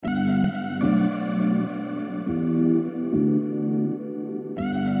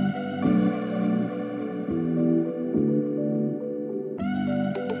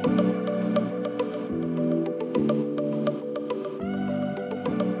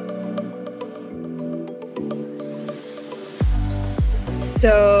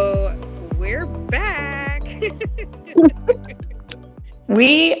So we're back.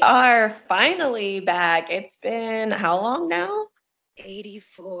 We are finally back. It's been how long now?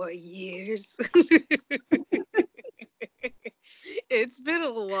 84 years. It's been a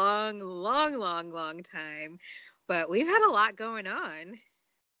long time, but we've had a lot going on.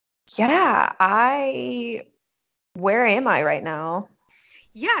 Yeah, where am I right now?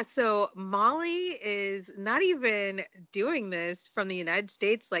 Yeah, so Molly is not even doing this from the United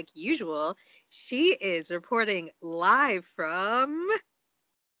States like usual. She is reporting live from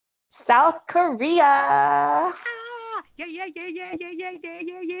South Korea. yeah.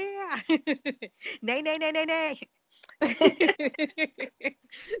 Nay, nay, nay, nay, nay.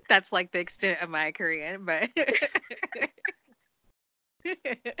 That's like the extent of my Korean, but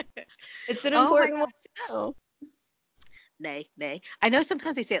It's an oh my important one god. to know. Nay, nay. I know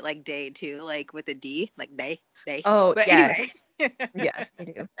sometimes they say it like day too, like with a D, like day, day. Oh, But anyway. yes. Yes, I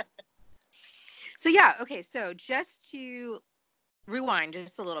do. So yeah, okay, so just to rewind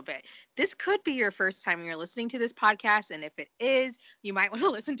just a little bit. This could be your first time you're listening to this podcast, and if it is, you might want to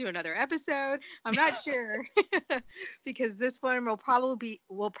listen to another episode. I'm not sure because this one will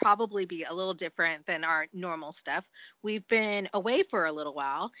probably be a little different than our normal stuff. We've been away for a little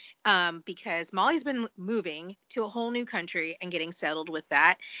while because Molly's been moving to a whole new country and getting settled with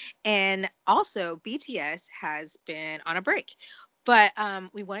that, and also BTS has been on a break. But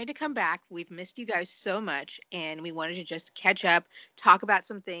we wanted to come back. We've missed you guys so much, and we wanted to just catch up, talk about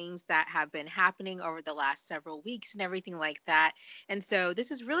some things that have been happening over the last several weeks and everything like that. And so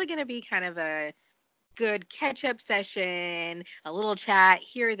this is really going to be kind of a good catch up session, a little chat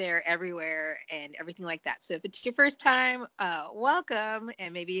here, there, everywhere, and everything like that. So if it's your first time, welcome,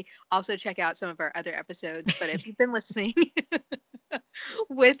 and maybe also check out some of our other episodes. But if you've been listening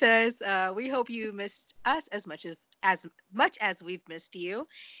with us, we hope you missed us as much as we've missed you.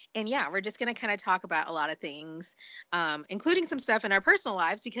 And yeah, we're just going to kind of talk about a lot of things, including some stuff in our personal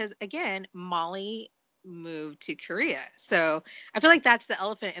lives because, again, Molly moved to Korea. So I feel like that's the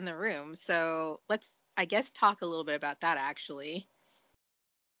elephant in the room. So let's, I guess, talk a little bit about that actually.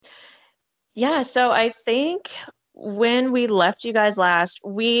 Yeah, so I think when we left you guys last,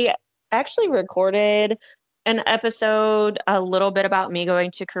 we actually recorded an episode a little bit about me going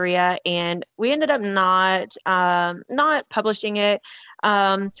to Korea, and we ended up not publishing it.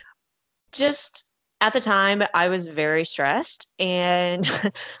 Um, just at the time, I was very stressed, and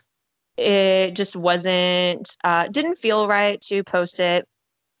it just didn't feel right to post it.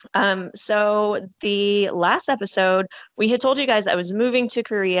 So the last episode, we had told you guys I was moving to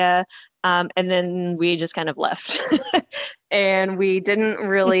Korea, and then we just kind of left. And we didn't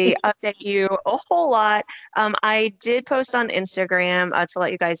really update you a whole lot. I did post on Instagram to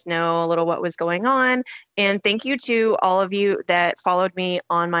let you guys know a little what was going on. And thank you to all of you that followed me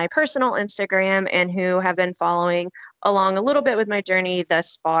on my personal Instagram and who have been following along a little bit with my journey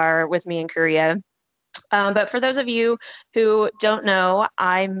thus far with me in Korea. But for those of you who don't know,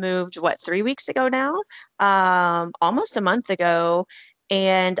 I moved, 3 weeks ago now, almost a month ago,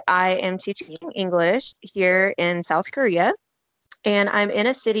 and I am teaching English here in South Korea. And I'm in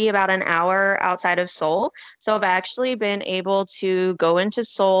a city about an hour outside of Seoul. So I've actually been able to go into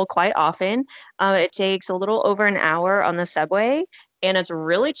Seoul quite often. It takes a little over an hour on the subway, and it's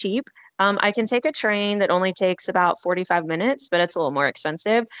really cheap. I can take a train that only takes about 45 minutes, but it's a little more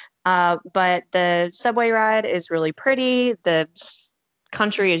expensive. But the subway ride is really pretty. The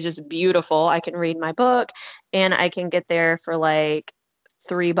country is just beautiful. I can read my book, and I can get there for like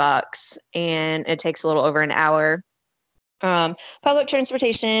 $3, and it takes a little over an hour. Public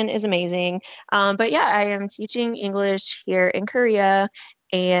transportation is amazing. But yeah, I am teaching English here in Korea,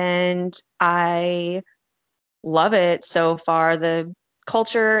 and I love it so far. The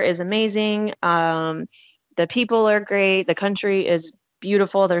culture is amazing. The people are great. The country is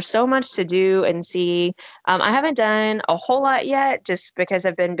beautiful. There's so much to do and see. I haven't done a whole lot yet just because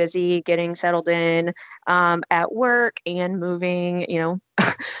I've been busy getting settled in at work and moving,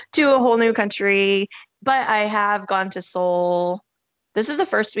 to a whole new country. But I have gone to Seoul. This is the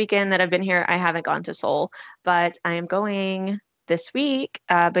first weekend that I've been here. I haven't gone to Seoul, but I am going this week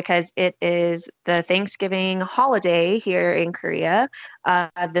because it is the Thanksgiving holiday here in Korea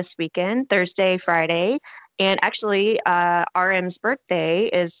this weekend, Thursday, Friday. And actually, RM's birthday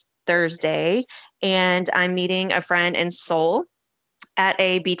is Thursday, and I'm meeting a friend in Seoul at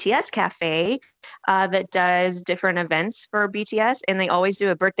a BTS cafe that does different events for BTS, and they always do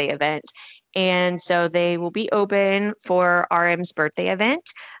a birthday event. And so they will be open for RM's birthday event.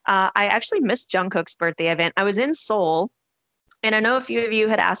 I actually missed Jungkook's birthday event. I was in Seoul And I know a few of you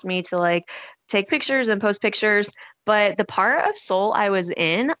had asked me to like take pictures and post pictures, but the part of Seoul I was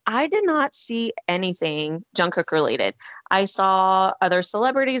in, I did not see anything Jungkook related. I saw other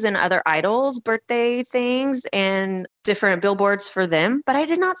celebrities and other idols' birthday things and different billboards for them, but I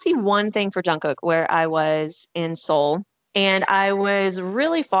did not see one thing for Jungkook where I was in Seoul. And I was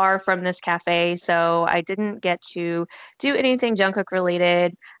really far from this cafe, so I didn't get to do anything Jungkook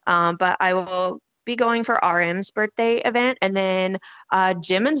related. But I will be going for RM's birthday event, and then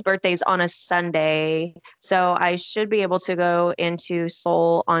Jimin's birthday's on a Sunday, so I should be able to go into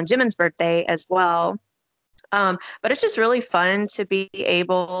Seoul on Jimin's birthday as well. But it's just really fun to be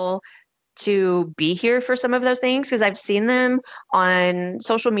able to be here for some of those things because I've seen them on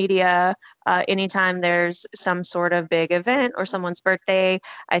social media. Anytime there's some sort of big event or someone's birthday,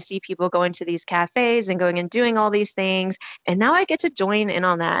 I see people going to these cafes and going and doing all these things. And now I get to join in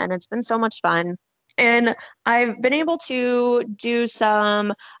on that. And it's been so much fun. And I've been able to do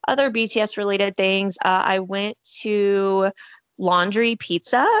some other BTS related things. I went to Laundry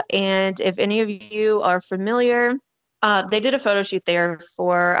Pizza. And if any of you are familiar, they did a photo shoot there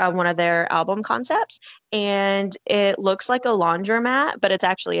for one of their album concepts, and it looks like a laundromat, but it's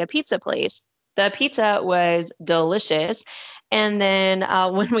actually a pizza place. The pizza was delicious. And then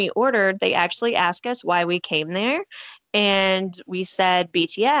when we ordered, they actually asked us why we came there. And we said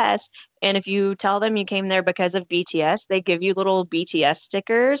BTS. And if you tell them you came there because of BTS, they give you little BTS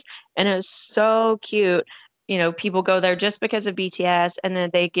stickers. And it was so cute. You know, people go there just because of BTS, and then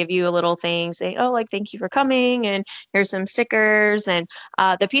they give you a little thing saying, oh, like, thank you for coming, and here's some stickers. And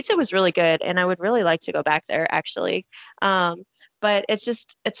the pizza was really good, and I would really like to go back there, actually. But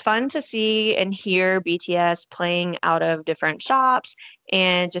it's fun to see and hear BTS playing out of different shops,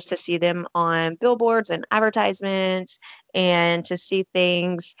 and just to see them on billboards and advertisements, and to see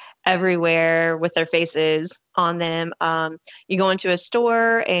things everywhere with their faces on them. You go into a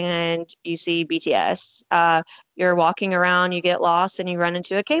store and you see BTS. You're walking around, you get lost, and you run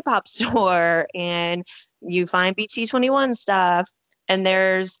into a K-pop store and you find BT21 stuff. And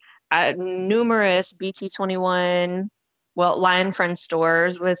there's numerous BT21, well, Lion Friend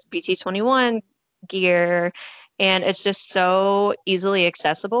stores with BT21 gear. And it's just so easily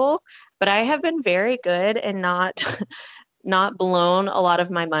accessible. But I have been very good and not not blown a lot of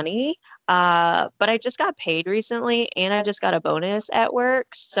my money. But I just got paid recently and I just got a bonus at work.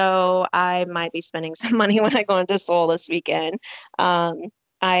 So I might be spending some money when I go into Seoul this weekend.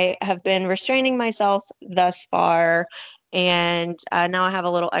 I have been restraining myself thus far, and now I have a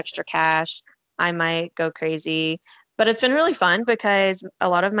little extra cash. I might go crazy. But it's been really fun because a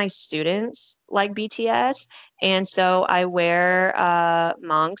lot of my students like BTS. And so I wear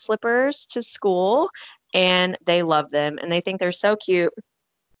Mong slippers to school, and they love them and they think they're so cute.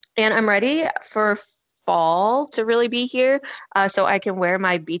 And I'm ready for fall to really be here, so I can wear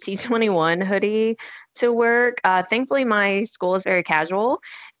my BT21 hoodie to work. Thankfully, my school is very casual,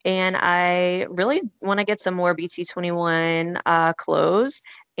 and I really want to get some more BT21 clothes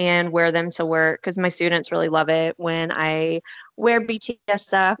and wear them to work because my students really love it when I wear BTS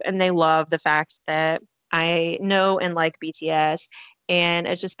stuff, and they love the fact that I know and like BTS. And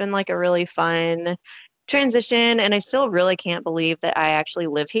it's just been like a really fun transition, and I still really can't believe that I actually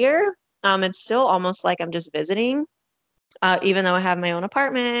live here. It's still almost like I'm just visiting, even though I have my own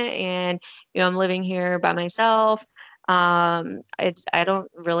apartment and I'm living here by myself. I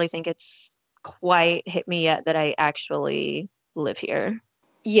don't really think it's quite hit me yet that I actually live here.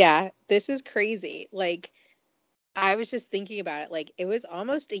 Yeah, this is crazy. Like, I was just thinking about it. Like, it was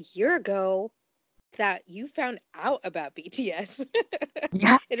almost a year ago that you found out about BTS.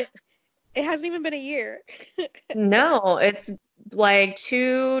 Yeah. It hasn't even been a year. No, it's like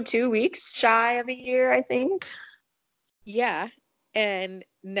two weeks shy of a year, I think. Yeah. And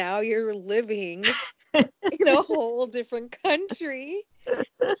now you're living in a whole different country.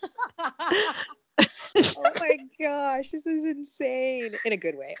 Oh my gosh, this is insane. In a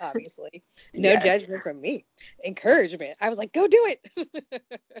good way, obviously. No Yes. judgment from me. Encouragement. I was like, go do it.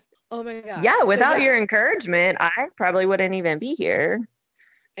 Oh my gosh. Yeah, So without yeah. your encouragement, I probably wouldn't even be here.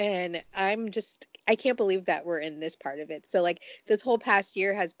 And I can't believe that we're in this part of it. So like this whole past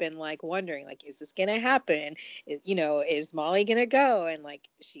year has been like wondering, like, is this gonna happen? Is Molly gonna go? And like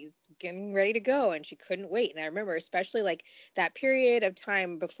she's getting ready to go and she couldn't wait. And I remember especially like that period of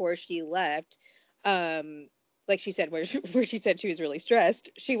time before she left, um, like she said, where she said she was really stressed.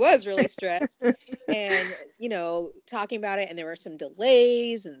 She was really stressed. And, talking about it, and there were some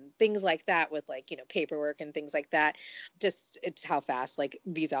delays and things like that with like, paperwork and things like that. Just it's how fast like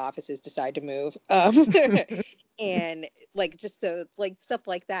visa offices decide to move. And like just so like stuff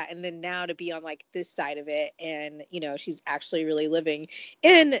like that. And then now to be on like this side of it, and she's actually really living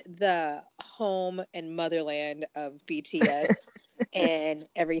in the home and motherland of BTS and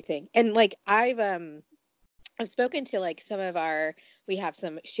everything. And like I've spoken to like we have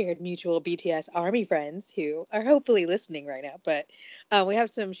some shared mutual BTS army friends who are hopefully listening right now, but we have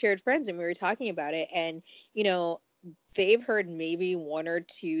some shared friends, and we were talking about it, and they've heard maybe one or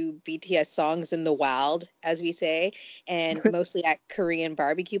two BTS songs in the wild, as we say, and mostly at Korean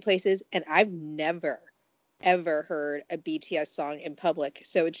barbecue places, and I've never ever heard a BTS song in public.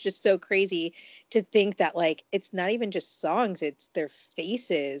 So it's just so crazy to think that like it's not even just songs, it's their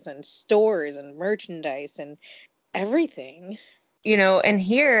faces and stores and merchandise and everything. And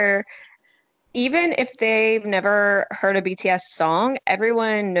here, even if they've never heard a BTS song,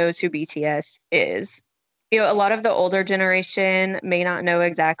 everyone knows who BTS is. A lot of the older generation may not know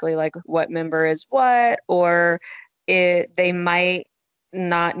exactly like what member is what, or they might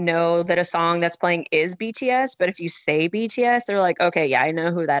not know that a song that's playing is BTS, but if you say BTS, they're like, okay, yeah, I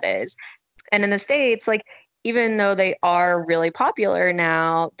know who that is. And in the States, like, even though they are really popular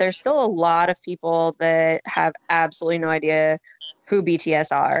now, there's still a lot of people that have absolutely no idea who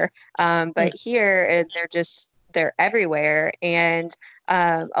BTS are. But here, they're everywhere. And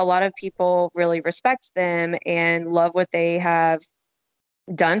a lot of people really respect them and love what they have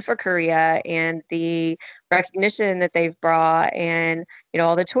done for Korea and the recognition that they've brought, and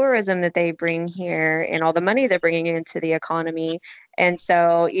all the tourism that they bring here and all the money they're bringing into the economy. And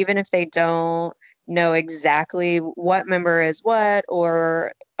so even if they don't know exactly what member is what,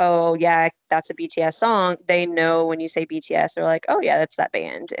 or oh yeah, that's a BTS song, they know when you say BTS, they're like, oh yeah, that's that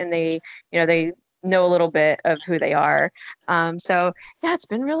band, and they know a little bit of who they are. So yeah, it's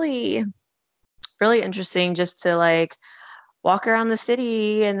been really really interesting just to like walk around the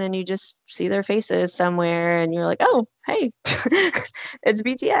city, and then you just see their faces somewhere, and you're like, oh, hey, it's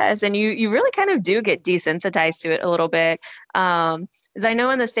BTS. And you really kind of do get desensitized to it a little bit. As I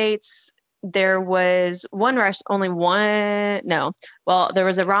know in the States, there was only one, no, well, there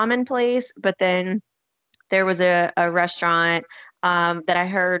was a ramen place, but then there was a restaurant that I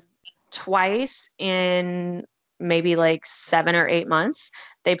heard twice in maybe like 7 or 8 months.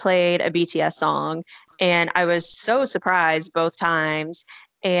 They played a BTS song, and I was so surprised both times.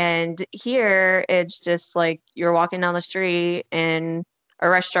 And here it's just like you're walking down the street and a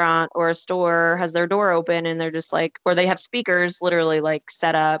restaurant or a store has their door open, and they're just like, or they have speakers literally like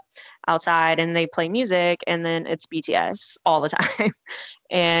set up outside, and they play music, and then it's BTS all the time.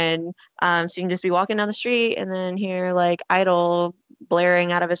 And so you can just be walking down the street and then hear like Idol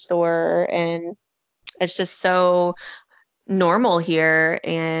blaring out of a store, and it's just so normal here,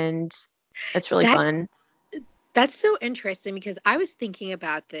 and it's really That's fun. That's so interesting, because I was thinking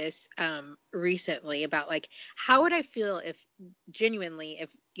about this recently about like how would I feel if genuinely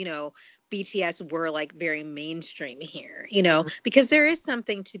if BTS were like very mainstream here, because there is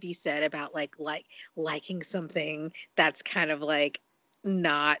something to be said about like liking something that's kind of like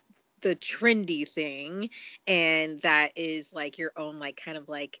not the trendy thing, and that is like your own like kind of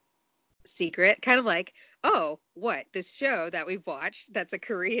like secret, kind of like, oh, what, this show that we've watched that's a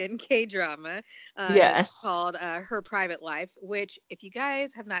Korean K-drama Yes. called Her Private Life, which if you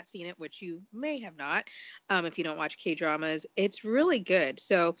guys have not seen it, which you may have not, if you don't watch K-dramas, it's really good.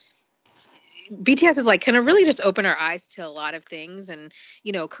 So BTS is like kind of really just open our eyes to a lot of things, and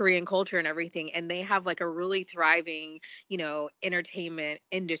Korean culture and everything, and they have like a really thriving entertainment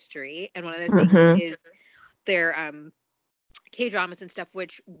industry, and one of the things Mm-hmm. is their K-dramas and stuff,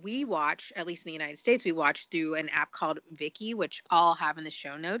 which we watch, at least in the United States, we watch through an app called Viki, which I'll have in the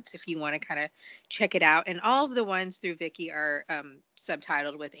show notes if you want to kind of check it out. And all of the ones through Viki are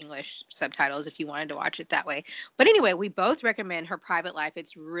subtitled with English subtitles if you wanted to watch it that way. But anyway, we both recommend Her Private Life.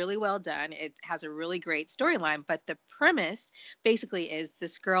 It's really well done. It has a really great storyline, but the premise basically is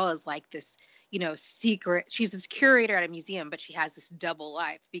this girl is like this secret. She's this curator at a museum, but she has this double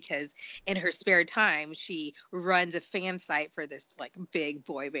life because in her spare time, she runs a fan site for this like big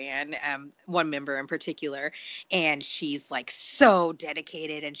boy band, one member in particular. And she's like so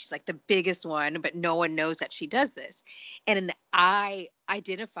dedicated, and she's like the biggest one, but no one knows that she does this. And I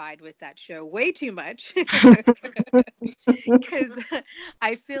identified with that show way too much because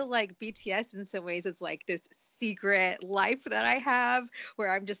I feel like BTS in some ways is like this secret life that I have where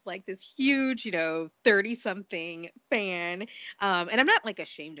I'm just like this huge, 30 something fan. And I'm not like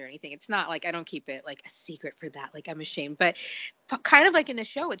ashamed or anything. It's not like I don't keep it like a secret for that. Like I'm ashamed, but kind of like in the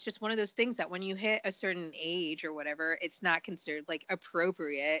show, it's just one of those things that when you hit a certain age or whatever, it's not considered like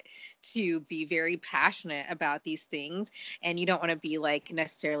appropriate to be very passionate about these things. And you don't want to be like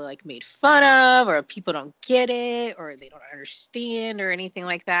necessarily like made fun of, or people don't get it, or they don't understand or anything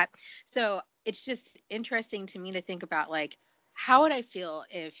like that. So it's just interesting to me to think about like, how would I feel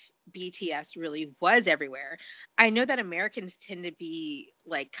if BTS really was everywhere? I know that Americans tend to be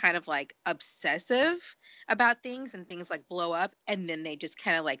like kind of like obsessive about things, and things like blow up and then they just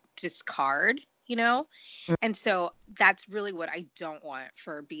kind of like discard, And so that's really what I don't want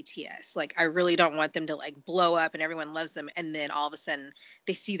for BTS. Like I really don't want them to like blow up and everyone loves them and then all of a sudden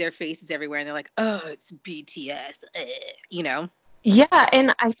they see their faces everywhere and they're like, "Oh, it's BTS." Yeah,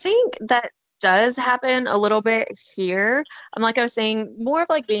 and I think that does happen a little bit here. Like I was saying, more of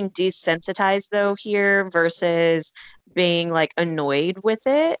like being desensitized though here versus being like annoyed with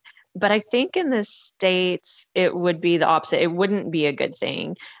it. But I think in the States, it would be the opposite. It wouldn't be a good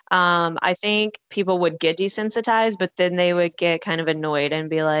thing. I think people would get desensitized, but then they would get kind of annoyed and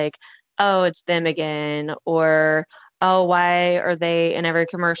be like, oh, it's them again. Or, oh, why are they in every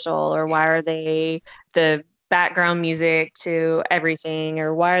commercial? Or why are they the background music to everything,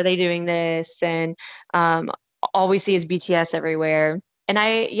 or why are they doing this? And all we see is BTS everywhere. And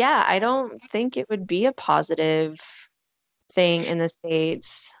I don't think it would be a positive thing in the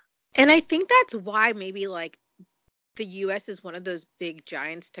States. And I think that's why maybe like the US is one of those big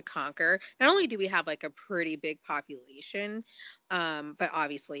giants to conquer. Not only do we have like a pretty big population, but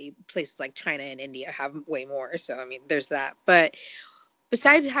obviously places like China and India have way more. So I mean, there's that. But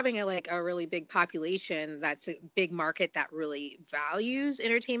besides having a really big population, that's a big market that really values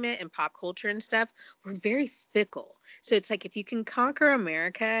entertainment and pop culture and stuff, we're very fickle. So it's like if you can conquer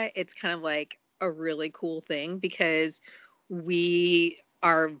America, it's kind of like a really cool thing because we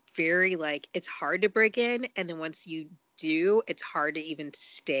are very like it's hard to break in, and then once you do, it's hard to even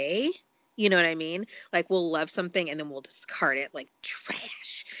stay. You know what I mean? Like we'll love something and then we'll discard it like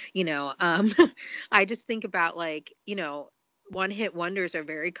trash. I just think about like, one hit wonders are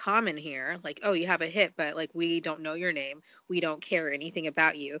very common here. Like, oh, you have a hit, but like we don't know your name. We don't care anything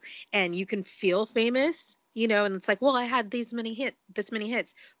about you. And you can feel famous, and it's like, well, I had this many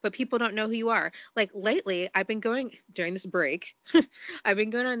hits, but people don't know who you are. Like lately, I've been going during this break, I've been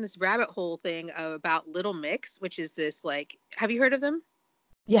going on this rabbit hole thing about Little Mix, which is this like, have you heard of them?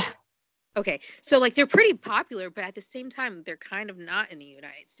 Yeah. Okay, so like they're pretty popular, but at the same time, they're kind of not in the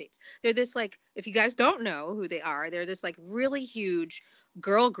United States. They're this like, if you guys don't know who they are, they're this like really huge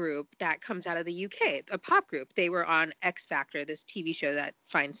girl group that comes out of the UK, a pop group. They were on X Factor, this TV show that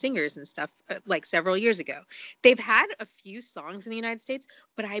finds singers and stuff, like several years ago. They've had a few songs in the United States,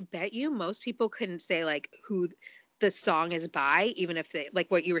 but I bet you most people couldn't say like who the song is by, even if they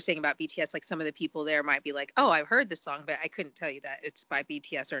like what you were saying about BTS, like some of the people there might be like, oh, I've heard this song, but I couldn't tell you that it's by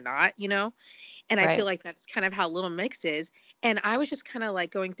BTS or not. And I feel like that's kind of how Little Mix is. And I was just kind of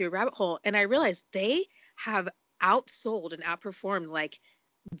like going through a rabbit hole and I realized they have outsold and outperformed like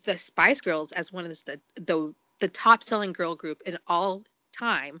the Spice Girls as one of the top selling girl group in all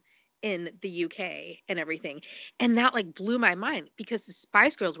time in the UK and everything. And that like blew my mind because the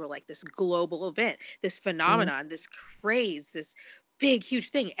Spice Girls were like this global event, this phenomenon, this craze, this big, huge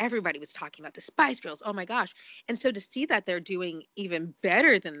thing. Everybody was talking about the Spice Girls. Oh my gosh. And so to see that they're doing even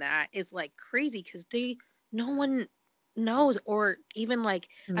better than that is like crazy because no one knows, or even like,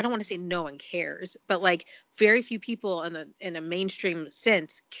 I don't want to say no one cares, but like very few people in a mainstream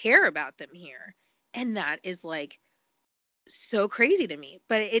sense care about them here. And that is like so crazy to me,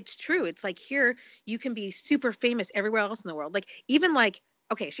 but it's true. It's like here you can be super famous everywhere else in the world. Like even like,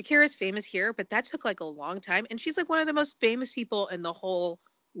 okay, Shakira's famous here, but that took like a long time, and she's like one of the most famous people in the whole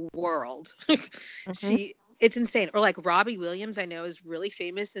world. It's insane. Or like Robbie Williams, I know is really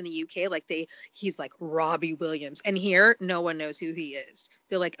famous in the UK. Like he's like Robbie Williams, and here no one knows who he is.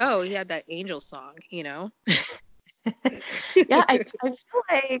 They're like, oh, he had that Angel song. Yeah,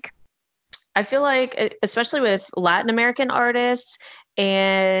 I feel like, especially with Latin American artists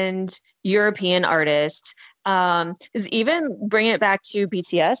and European artists, is even bring it back to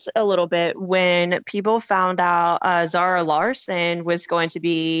BTS a little bit. When people found out Zara Larsson was going to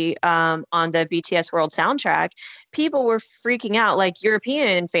be on the BTS World soundtrack, people were freaking out. Like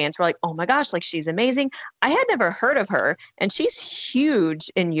European fans were like, "Oh my gosh, like she's amazing." I had never heard of her, and she's huge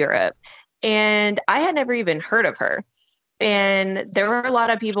in Europe, and I had never even heard of her. And there were a lot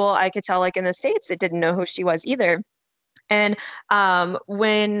of people I could tell, like in the States, that didn't know who she was either. And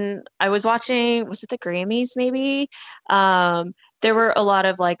when I was watching, was it the Grammys maybe? There were a lot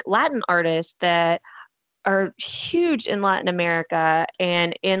of like Latin artists that are huge in Latin America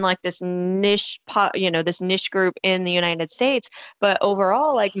and in like this niche this niche group in the United States. But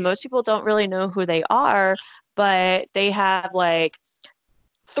overall, like most people don't really know who they are, but they have like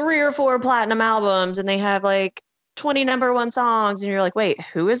 3 or 4 platinum albums and they have like 20 number one songs. And you're like, wait,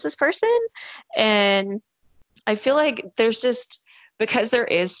 who is this person? And I feel like there's just, because there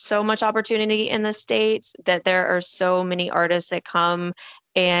is so much opportunity in the States, that there are so many artists that come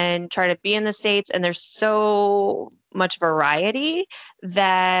and try to be in the States, and there's so much variety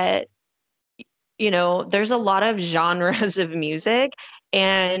that, there's a lot of genres of music,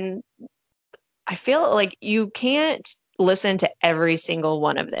 and I feel like you can't listen to every single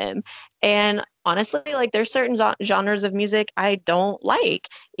one of them. And honestly, like there's certain genres of music I don't like.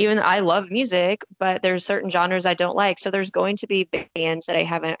 Even though I love music, but there's certain genres I don't like. So there's going to be bands that I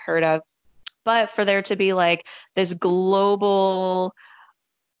haven't heard of. But for there to be like this global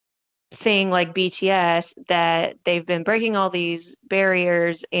thing like BTS, that they've been breaking all these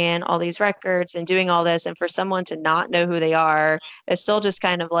barriers and all these records and doing all this, and for someone to not know who they are, it's still just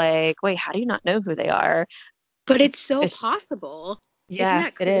kind of like, wait, how do you not know who they are? But it's so possible. Isn't Yeah,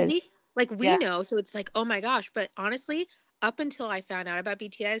 that it crazy? is. Like we Yeah. know, so it's like, oh my gosh. But honestly, up until I found out about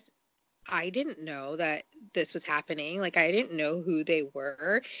BTS, I didn't know that this was happening. Like I didn't know who they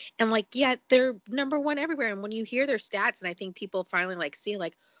were. And like, yeah, they're number one everywhere. And when you hear their stats, and I think people finally like see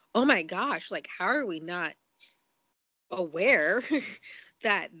like, oh my gosh, like how are we not aware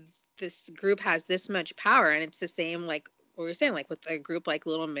that this group has this much power? And it's the same like what we were saying, like with a group like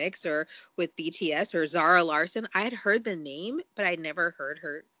Little Mix or with BTS or Zara Larson. I had heard the name, but I never heard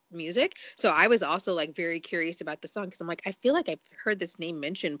her music. So I was also like very curious about the song because I'm like, I feel like I've heard this name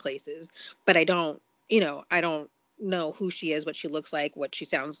mentioned places, but I don't know who she is, what she looks like, what she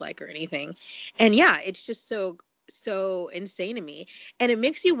sounds like, or anything. And yeah, it's just so insane to me. And it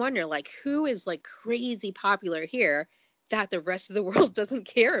makes you wonder like who is like crazy popular here that the rest of the world doesn't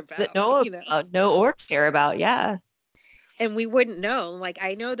care That about, know about, know or care about. Yeah. and we wouldn't know. Like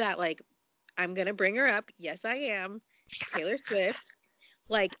I know that like I'm gonna bring her up. Yes, I am. Taylor Swift.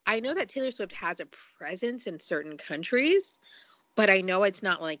 Like I know that Taylor Swift has a presence in certain countries, but I know it's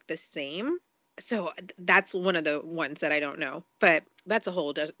not like the same. So that's one of the ones that I don't know. But that's a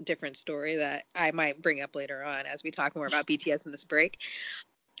whole different story that I might bring up later on as we talk more about BTS in this break.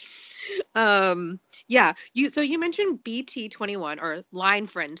 Yeah, you mentioned BT21 or Line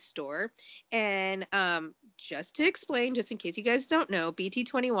Friend Store, and just to explain, just in case you guys don't know,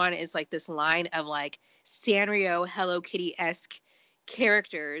 BT21 is like this line of like Sanrio Hello Kitty-esque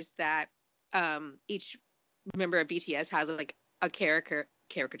characters that each member of BTS has like a caricature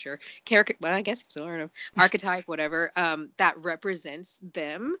well, I guess sort of archetype, whatever, that represents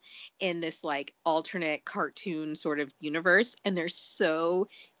them in this like alternate cartoon sort of universe, and they're so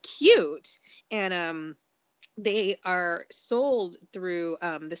cute. And they are sold through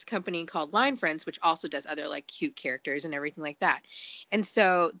this company called Line Friends, which also does other like cute characters and everything like that. And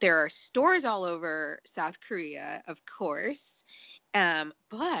so there are stores all over South Korea, of course,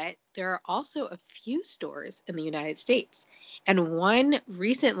 but there are also a few stores in the United States. And one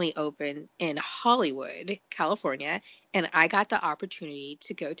recently opened in Hollywood, California, and I got the opportunity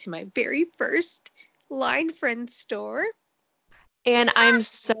to go to my very first Line Friends store. And I'm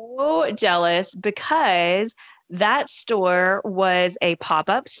so jealous because that store was a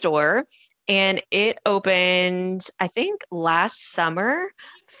pop-up store and it opened, I think, last summer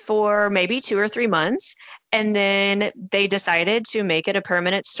for maybe 2 or 3 months. And then they decided to make it a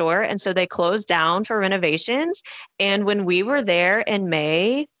permanent store. And so they closed down for renovations. And when we were there in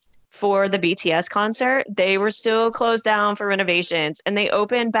May for the BTS concert, they were still closed down for renovations. And they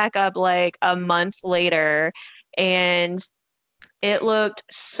opened back up like a month later. And it looked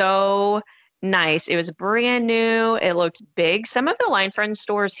so nice. It was brand new. It looked big. Some of the Line Friends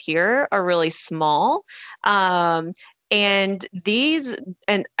stores here are really small. Um, and these,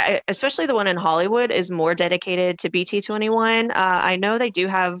 and especially the one in Hollywood, is more dedicated to BT21. I know they do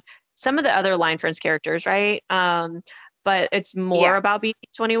have some of the other Line Friends characters, right? But it's more Yeah. about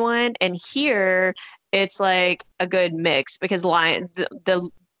BT21. And here, it's like a good mix because the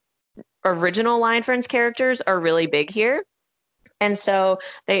original Line Friends characters are really big here. And so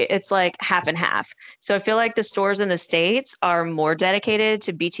it's like half and half. So I feel like the stores in the States are more dedicated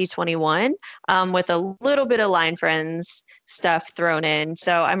to BT21, with a little bit of Line Friends stuff thrown in.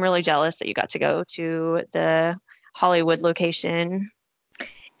 So I'm really jealous that you got to go to the Hollywood location.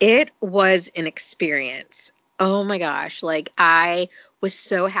 It was an experience. Oh my gosh, like I was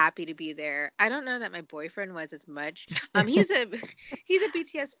so happy to be there. I don't know that my boyfriend was as much. He's a he's a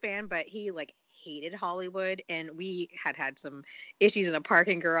BTS fan, but he like hated Hollywood, and we had some issues in a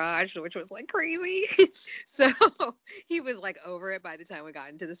parking garage, which was like crazy. So he was like over it by the time we got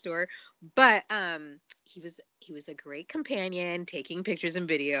into the store. But he was a great companion, taking pictures and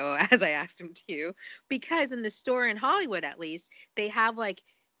video as I asked him to, because in the store in Hollywood at least, they have like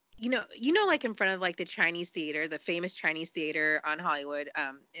like in front of like the Chinese theater, the famous Chinese theater on Hollywood,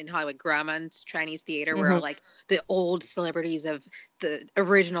 in Hollywood, Grauman's Chinese Theater, where all Hmm. like the old celebrities of the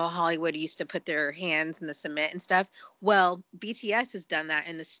original Hollywood used to put their hands in the cement and stuff. Well, BTS has done that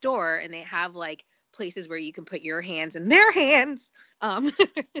in the store, and they have like places where you can put your hands in their hands. Um,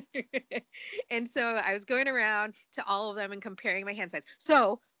 and so I was going around to all of them and comparing my hand size.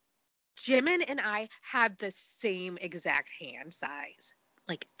 So Jimin and I had the same exact hand size.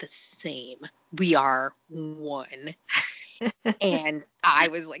 Like the same. We are one. And I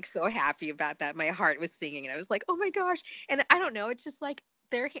was like so happy about that. My heart was singing and I was like, "Oh my gosh." And I don't know, it's just like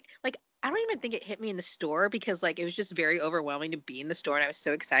like I don't even think it hit me in the store because like it was just very overwhelming to be in the store and I was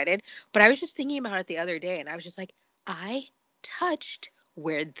so excited. But I was just thinking about it the other day and I was just like, I touched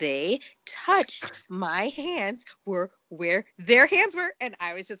where they touched. My hands were where their hands were and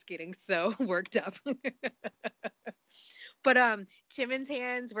I was just getting so worked up. But Jimin's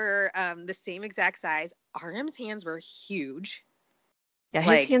hands were the same exact size. RM's hands were huge. Yeah,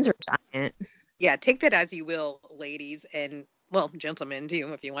 his Like, hands are giant. yeah, take that as you will, ladies, and well, gentlemen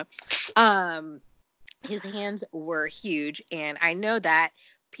too, if you want. Um, his hands were huge, and I know that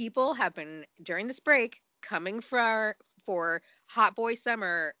people have been during this break coming for Hot Boy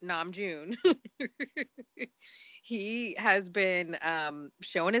Summer Namjoon. He has been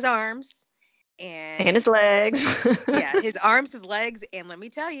showing his arms And and his legs. yeah, his arms, his legs, and let me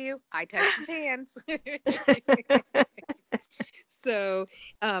tell you, I touched his hands. So,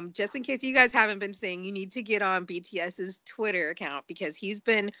 just in case you guys haven't been seeing, you need to get on BTS's Twitter account because he's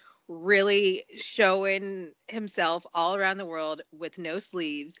been really showing himself all around the world with no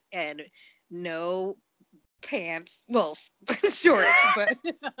sleeves and no pants. Well, shorts, but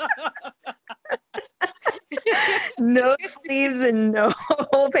No sleeves and no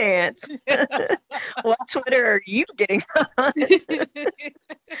pants. What Twitter are you getting on?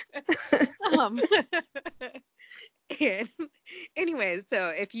 um, and anyway, so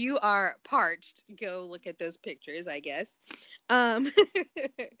if you are parched, go look at those pictures, I guess. Um,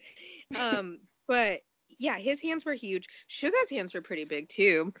 um, but yeah, his hands were huge. Suga's hands were pretty big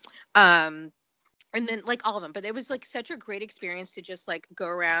too. Um, and then like all of them, but it was like such a great experience to just like go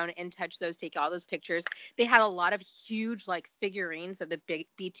around and touch those, take all those pictures. They had a lot of huge like figurines of the big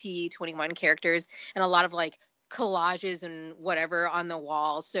BT21 characters and a lot of like collages and whatever on the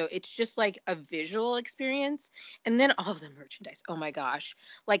wall. So it's just like a visual experience. And then all of the merchandise. Oh my gosh.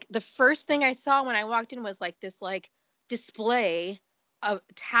 Like the first thing I saw when I walked in was like this like display of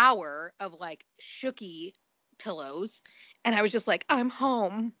tower of like Shooky pillows and I was just like, I'm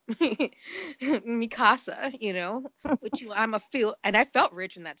home. Mikasa, which I'm a feel and I felt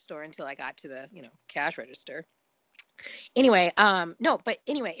rich in that store until I got to the, cash register. Anyway, no, but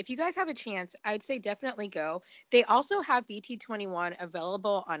anyway, if you guys have a chance, I'd say definitely go. They also have BT21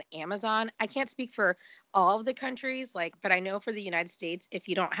 available on Amazon. I can't speak for all of the countries, like, but I know for the United States, if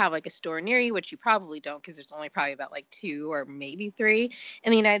you don't have like a store near you, which you probably don't, because there's only probably about like two or maybe three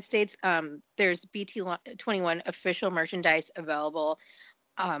in the United States, there's BT21 official merchandise available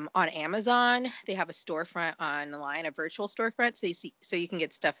on Amazon. They have a storefront online, a virtual storefront, so you can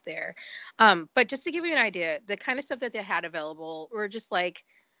get stuff there. But just to give you an idea, the kind of stuff that they had available were just like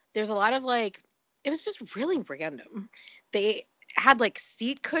there's a lot of like it was just really random. They had like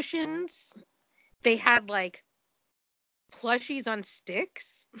seat cushions. They had like plushies on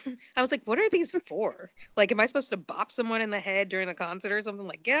sticks. I was like, what are these for? Like, am I supposed to bop someone in the head during a concert or something?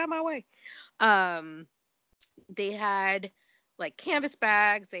 Like, get out of my way. Um, they had like canvas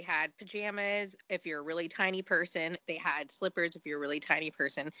bags, they had pajamas if you're a really tiny person, they had slippers if you're a really tiny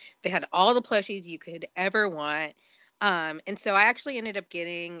person, they had all the plushies you could ever want. And so I actually ended up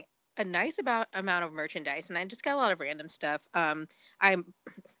getting a nice amount of merchandise and I just got a lot of random stuff.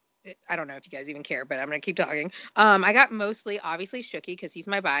 I don't know if you guys even care, but I'm gonna keep talking. I got mostly, obviously, Shooky because he's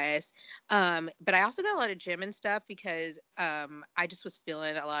my bias. But I also got a lot of Jimin stuff because I just was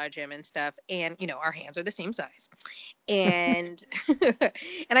feeling a lot of Jimin stuff, and our hands are the same size, and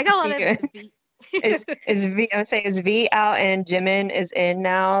and I got a See, lot of V. is V? I would say is V out and Jimin is in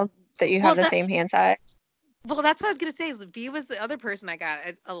now that you have Well, the same hand size. that's what I was gonna say. Is V was the other person I got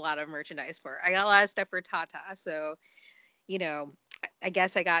a lot of merchandise for. I got a lot of stuff for Tata, so you know, I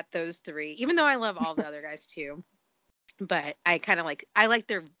guess I got those 3, even though I love all the other guys too. But I kind of I like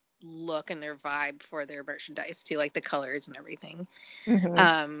their look and their vibe for their merchandise too, like the colors and everything.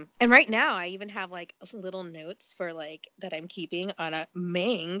 Mm-hmm. And right now I even have like little notes for like that I'm keeping on a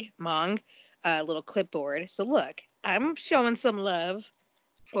Mong little clipboard. So look, I'm showing some love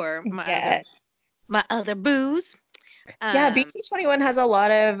for Yes. my other booze. Yeah, Um, BT21 has a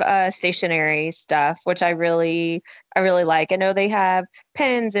lot of stationery stuff, which I really like. I know they have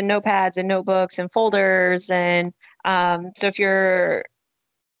pens and notepads and notebooks and folders, and so if you're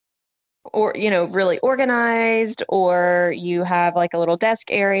really organized, or you have like a little desk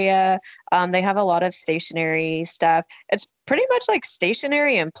area, they have a lot of stationery stuff. It's pretty much like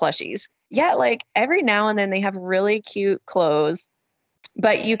stationery and plushies. Yeah, like every now and then they have really cute clothes,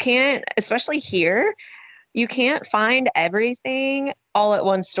 but you can't, especially here, you can't find everything all at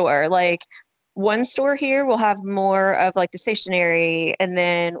one store. Like one store here will have more of like the stationery, and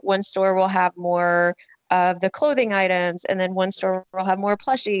then one store will have more of the clothing items, and then one store will have more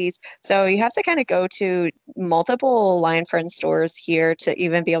plushies. So you have to kind of go to multiple Line Friend stores here to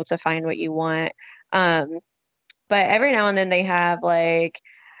even be able to find what you want. Um, but every now and then they have like,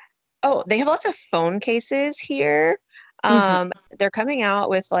 oh, they have lots of phone cases here. mhm. They're coming out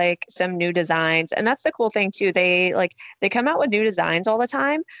with like some new designs, and that's the cool thing too. They come out with new designs all the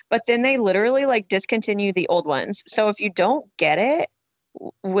time, but then they literally like discontinue the old ones. So if you don't get it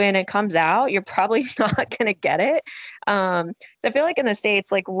when it comes out, you're probably not gonna get it. So I feel like in the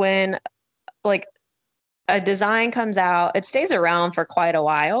States, like when like a design comes out, it stays around for quite a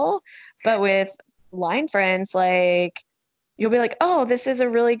while. But with Line Friends, like you'll be like, oh, this is a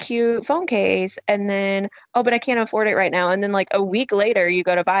really cute phone case. And then, oh, but I can't afford it right now. And then like a week later you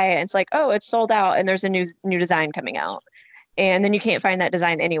go to buy it and it's like, oh, it's sold out and there's a new design coming out. And then you can't find that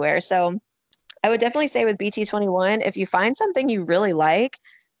design anywhere. So I would definitely say with BT21, if you find something you really like,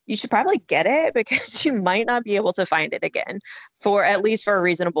 you should probably get it because you might not be able to find it again for at least for a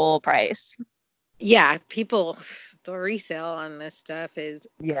reasonable price. Yeah, people, the resale on this stuff is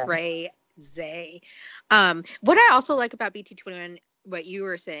Yes. crazy. What I also like about BT21, what you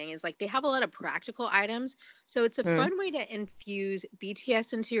were saying, is like they have a lot of practical items. So it's a Mm. fun way to infuse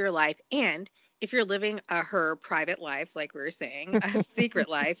BTS into your life. And if you're living her private life, like we were saying, a secret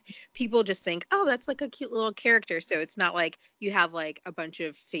life, people just think, oh, that's like a cute little character. So it's not like you have like a bunch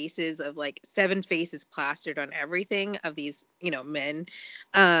of faces of like 7 faces plastered on everything of these, men.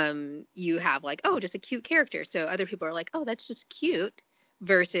 You have like, oh, just a cute character. So other people are like, oh, that's just cute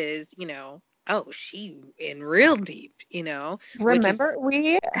versus, oh, she in real deep, which is Remember,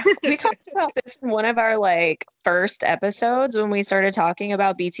 we talked about this in one of our like first episodes when we started talking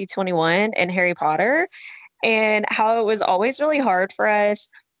about BT21 and Harry Potter, and how it was always really hard for us.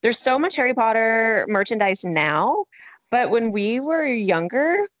 There's so much Harry Potter merchandise now, but when we were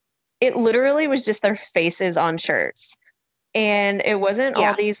younger, it literally was just their faces on shirts. And it wasn't all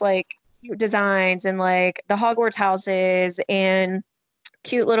yeah. these like cute designs and like the Hogwarts houses and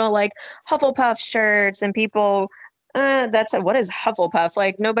cute little like Hufflepuff shirts and people what is Hufflepuff?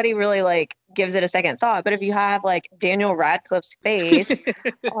 Like nobody really like gives it a second thought. But if you have like Daniel Radcliffe's face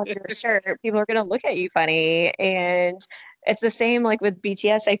on your shirt, people are gonna look at you funny. And it's the same like with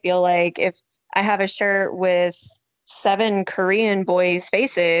BTS. I feel like if I have a shirt with 7 Korean boys'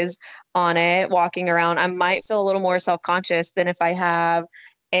 faces on it walking around, I might feel a little more self-conscious than if I have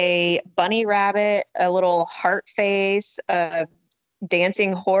a bunny rabbit, a little heart face, a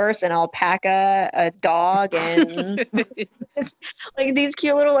dancing horse, an alpaca, a dog, and like these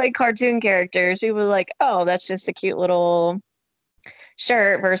cute little like cartoon characters. People are like, oh, that's just a cute little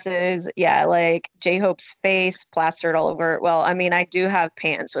shirt versus yeah, like J-Hope's face plastered all over it. Well, I mean, I do have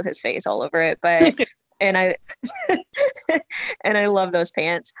pants with his face all over it, but and I and I love those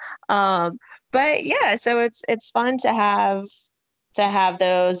pants. But yeah, so it's fun to have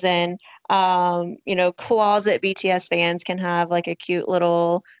those, and closet BTS fans can have like a cute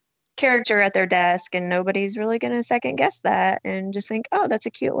little character at their desk, and nobody's really gonna second guess that and just think, oh, that's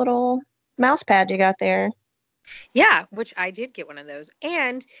a cute little mouse pad you got there. Yeah, which I did get one of those.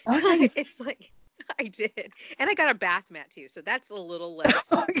 And Oh, yeah. it's like I did. And I got a bath mat too. So that's a little less.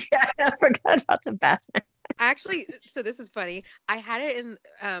 Oh, yeah, I forgot about the bathroom. Actually, so this is funny. I had it in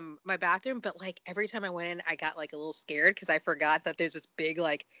my bathroom, but like every time I went in, I got like a little scared because I forgot that there's this big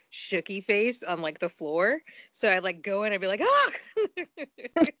like shooky face on like the floor. So I like go in, I'd be like, oh.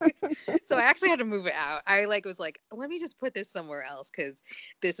 So I actually had to move it out. I like was like, let me just put this somewhere else because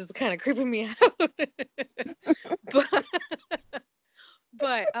this is kind of creeping me out. but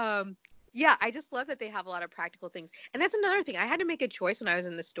but Yeah, I just love that they have a lot of practical things. And that's another thing. I had to make a choice when I was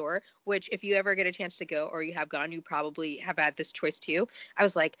in the store, which if you ever get a chance to go or you have gone, you probably have had this choice too. I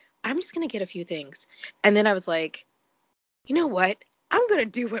was like, I'm just going to get a few things. And then I was like, you know what? I'm gonna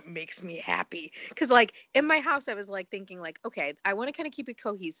do what makes me happy. Cause like in my house, I was like thinking like, okay, I want to kind of keep it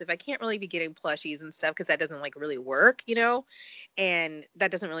cohesive. I can't really be getting plushies and stuff because that doesn't like really work, you know, and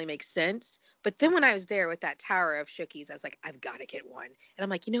that doesn't really make sense. But then when I was there with that tower of Shookies, I was like, I've got to get one. And I'm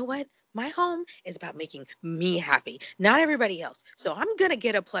like, you know what? My home is about making me happy, not everybody else. So I'm gonna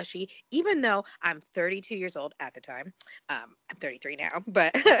get a plushie, even though I'm 32 years old at the time. I'm 33 now,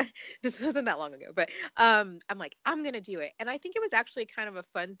 but this wasn't that long ago. But I'm like, I'm gonna do it. And I think it was actually kind of a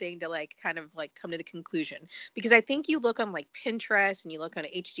fun thing to like kind of like come to the conclusion, because I think you look on like Pinterest and you look on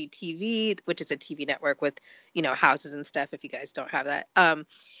HGTV, which is a TV network with, you know, houses and stuff if you guys don't have that.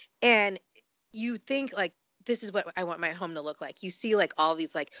 And you think like, this is what I want my home to look like. You see like all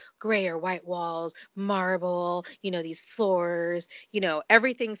these like gray or white walls, marble, you know, these floors, you know,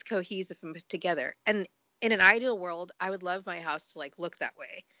 everything's cohesive and put together. And in an ideal world, I would love my house to like look that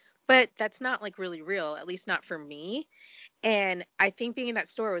way. But that's not like really real, at least not for me. And I think being in that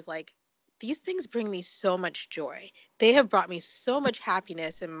store was like, these things bring me so much joy. They have brought me so much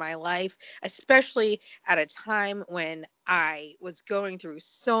happiness in my life, especially at a time when I was going through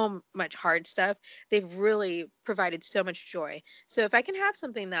so much hard stuff. They've really provided so much joy. So if I can have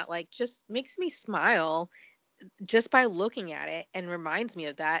something that like just makes me smile just by looking at it and reminds me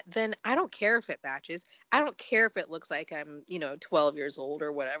of that, then I don't care if it matches. I don't care if it looks like I'm, you know, 12 years old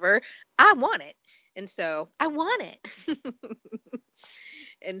or whatever. I want it. And so I want it.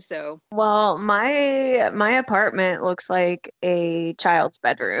 And so, Well, my apartment looks like a child's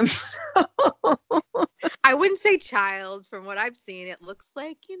bedroom. I wouldn't say child. From what I've seen, it looks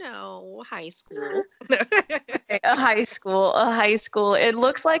like, you know, high school. A high school. It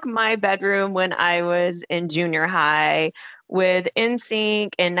looks like my bedroom when I was in junior high with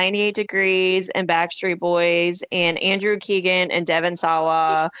NSYNC and 98 Degrees and Backstreet Boys and Andrew Keegan and Devin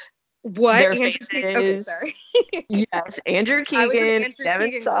Sawa. What? Their Andrew Keegan? Okay, faces. sorry. Yes, Andrew I was an Keegan, Andrew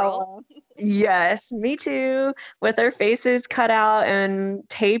Devin Keegan girl. Sawa. Yes, me too. With their faces cut out and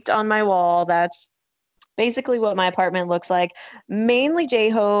taped on my wall. That's basically what my apartment looks like. Mainly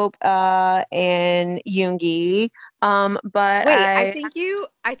J-Hope and Yoongi. But Wait, I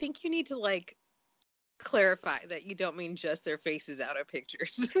I think you need to like clarify that you don't mean just their faces out of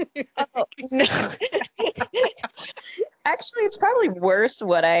pictures. oh no. Actually, it's probably worse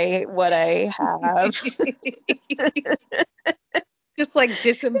what I have. Just like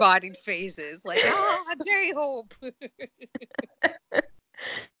disembodied faces, like J-Hope.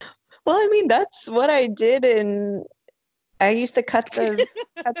 Well, I mean, that's what I did in I used to cut their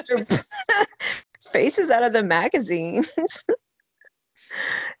faces out of the magazines.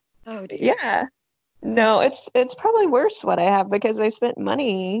 Oh dear. Yeah. No, it's probably worse what I have because I spent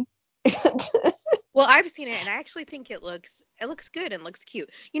money. Well, I've seen it and I actually think it looks good and looks cute.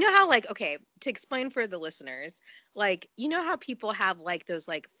 You know how like, okay, to explain for the listeners, like you know how people have like those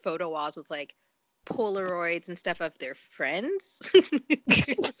like photo walls with like Polaroids and stuff of their friends?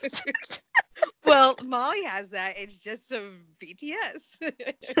 Well, Molly has that. It's just a BTS.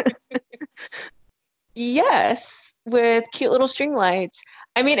 Yes, with cute little string lights.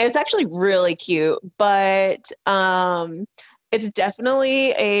 I mean, it's actually really cute, but it's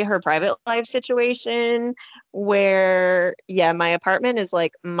definitely a her private life situation where, yeah, my apartment is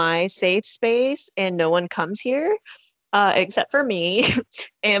like my safe space and no one comes here except for me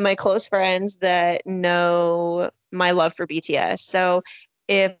and my close friends that know my love for BTS. So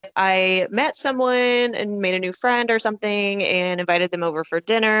if I met someone and made a new friend or something and invited them over for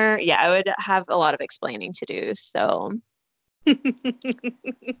dinner, yeah, I would have a lot of explaining to do. So, yeah.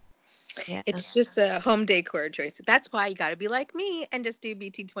 It's just a home decor choice. That's why you got to be like me and just do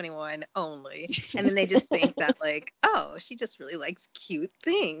BT21 only. And then they just think that like, oh, she just really likes cute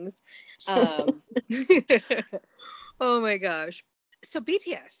things. Um, oh my gosh. So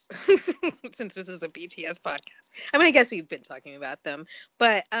BTS, since this is a BTS podcast, I mean, I guess we've been talking about them,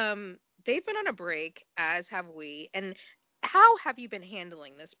 but they've been on a break, as have we. And how have you been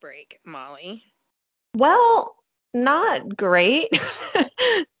handling this break, Molly? Well, not great.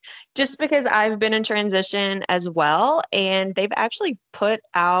 Just because I've been in transition as well, and they've actually put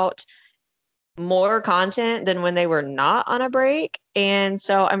out more content than when they were not on a break. And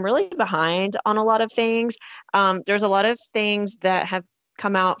so I'm really behind on a lot of things. There's a lot of things that have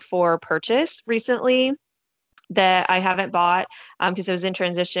come out for purchase recently that I haven't bought because I was in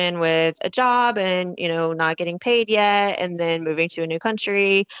transition with a job and, not getting paid yet and then moving to a new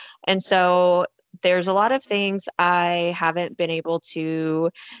country. And so there's a lot of things I haven't been able to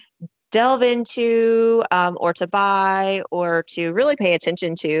delve into, or to buy, or to really pay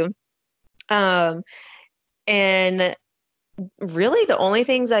attention to. Um, and really the only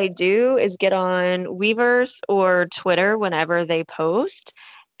things I do is get on Weverse or Twitter whenever they post.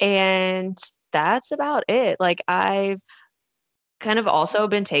 And that's about it. Like, I've kind of also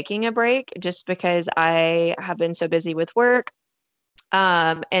been taking a break just because I have been so busy with work.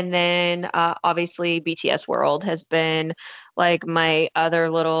 And then obviously BTS World has been like my other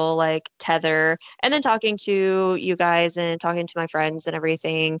little like tether. And then talking to you guys and talking to my friends and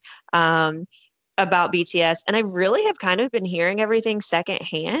everything about BTS. And I really have kind of been hearing everything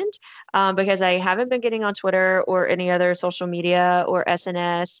secondhand because I haven't been getting on Twitter or any other social media or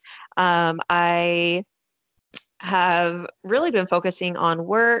SNS. I have really been focusing on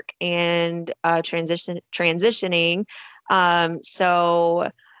work and transitioning.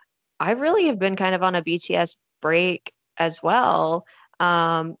 So I really have been kind of on a BTS break as well.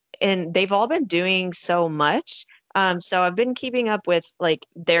 And they've all been doing so much. So I've been keeping up with like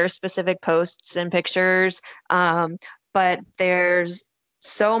their specific posts and pictures. But there's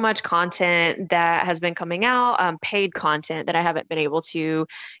so much content that has been coming out, paid content that I haven't been able to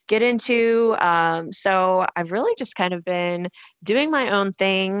get into. So I've really just kind of been doing my own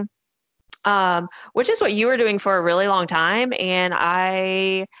thing, which is what you were doing for a really long time. And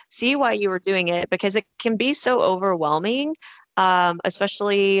I see why you were doing it because it can be so overwhelming,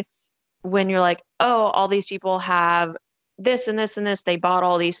 especially when you're like, oh, all these people have this and this and this. They bought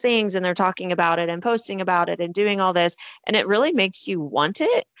all these things and they're talking about it and posting about it and doing all this. And it really makes you want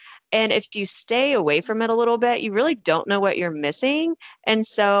it. And if you stay away from it a little bit, you really don't know what you're missing. And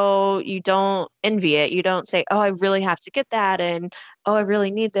so you don't envy it. You don't say, oh, I really have to get that. And oh, I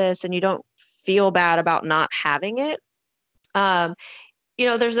really need this. And you don't feel bad about not having it. Um,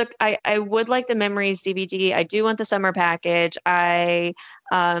 I would like the Memories DVD. I do want the summer package. I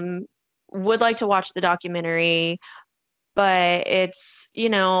would like to watch the documentary, but it's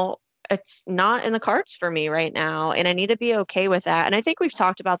not in the cards for me right now. And I need to be okay with that. And I think we've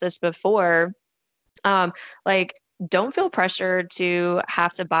talked about this before. Um, like, don't feel pressured to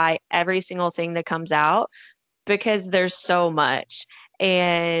have to buy every single thing that comes out because there's so much.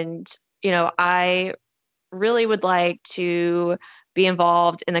 And, I really would like to be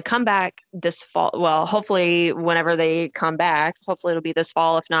involved in the comeback this fall. Well, hopefully, whenever they come back, hopefully it'll be this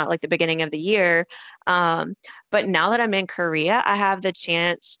fall, if not like the beginning of the year. But now that I'm in Korea, I have the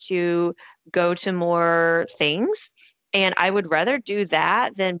chance to go to more things. And I would rather do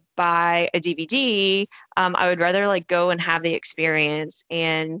that than buy a DVD. I would rather like go and have the experience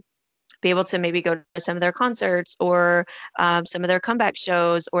and be able to maybe go to some of their concerts or some of their comeback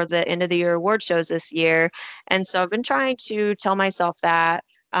shows or the end of the year award shows this year. And so I've been trying to tell myself that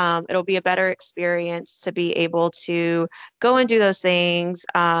it'll be a better experience to be able to go and do those things,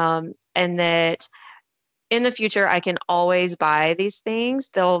 and that in the future I can always buy these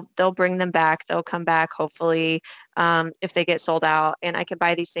things. They'll bring them back. They'll come back hopefully, if they get sold out, and I can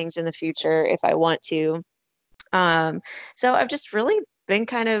buy these things in the future if I want to. So I've just really been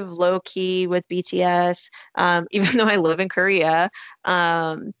kind of low key with BTS, even though I live in Korea.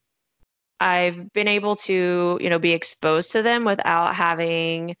 I've been able to, be exposed to them without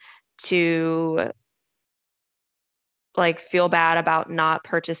having to like feel bad about not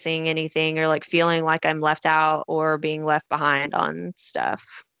purchasing anything or like feeling like I'm left out or being left behind on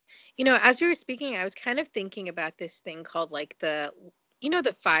stuff. As you were speaking, I was kind of thinking about this thing called like the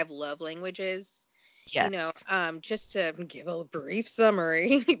five love languages. Yeah. Just to give a brief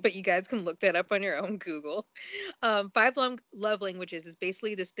summary, but you guys can look that up on your own Google. Five love languages is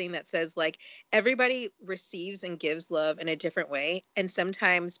basically this thing that says like everybody receives and gives love in a different way. And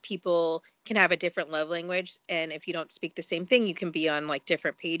sometimes people can have a different love language. And if you don't speak the same thing, you can be on like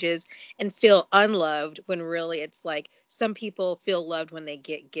different pages and feel unloved when really it's like some people feel loved when they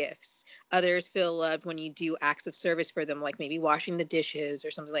get gifts. Others feel loved when you do acts of service for them, like maybe washing the dishes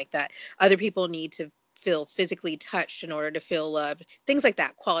or something like that. Other people need to feel physically touched in order to feel loved, things like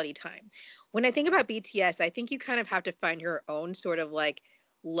that, quality time. When I think about BTS, I think you kind of have to find your own sort of like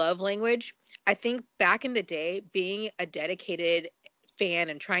love language. I think back in the day, being a dedicated fan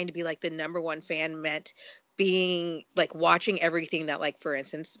and trying to be like the number one fan meant being like watching everything that, like, for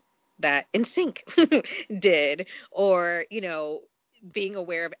instance, that NSYNC did, or, being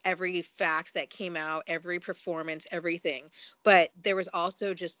aware of every fact that came out, every performance, everything. But there was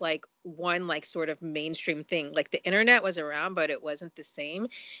also just like one like sort of mainstream thing. Like the internet was around, but it wasn't the same.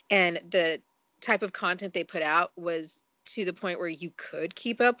 And the type of content they put out was to the point where you could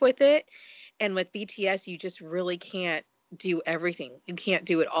keep up with it. And with BTS, you just really can't do everything. You can't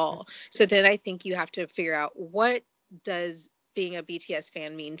do it all. So then I think you have to figure out, what does being a BTS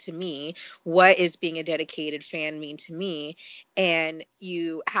fan mean to me? What is being a dedicated fan mean to me? And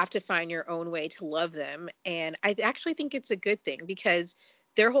you have to find your own way to love them. And I actually think it's a good thing because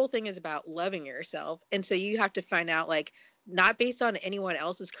their whole thing is about loving yourself. And so you have to find out, like, not based on anyone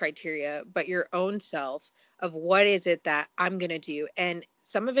else's criteria, but your own self of what is it that I'm going to do. And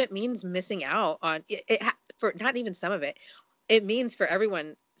some of it means missing out on it, for not even some of it. It means for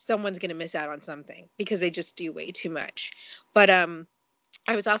everyone, someone's going to miss out on something because they just do way too much. But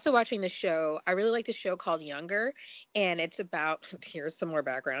I was also watching the show. I really like the show called Younger, and it's about here's some more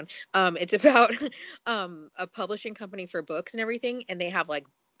background. It's about a publishing company for books and everything, and they have like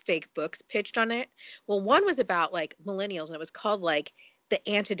fake books pitched on it. Well, one was about like millennials, and it was called like the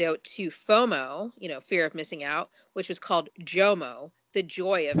antidote to FOMO, fear of missing out, which was called JOMO, the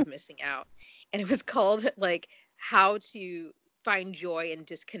joy of missing out, and it was called like how to find joy in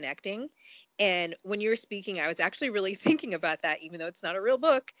disconnecting. And when you were speaking, I was actually really thinking about that, even though it's not a real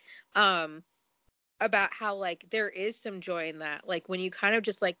book, um, about how like there is some joy in that. Like when you kind of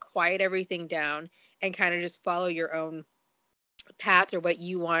just like quiet everything down and kind of just follow your own path or what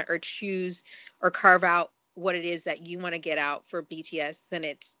you want or choose or carve out what it is that you want to get out for BTS, then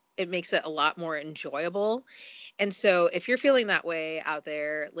it makes it a lot more enjoyable. And so if you're feeling that way out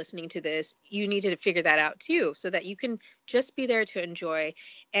there listening to this, you need to figure that out too, so that you can just be there to enjoy.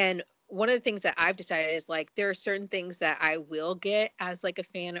 And one of the things that I've decided is like there are certain things that I will get as like a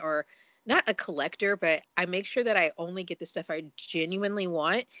fan or not a collector, but I make sure that I only get the stuff I genuinely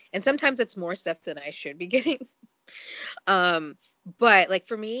want. And sometimes it's more stuff than I should be getting. Um, but like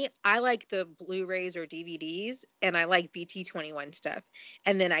for me, I like the Blu-rays or DVDs and I like BT21 stuff.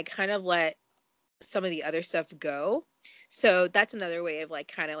 And then I kind of let some of the other stuff go. So that's another way of like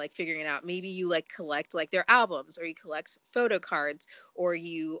kind of like figuring it out. Maybe you like collect like their albums or you collect photo cards or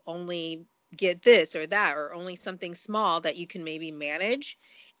you only get this or that or only something small that you can maybe manage.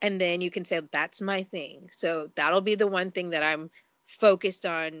 And then you can say, that's my thing. So that'll be the one thing that I'm focused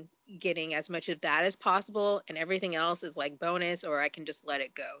on getting as much of that as possible. And everything else is like bonus or I can just let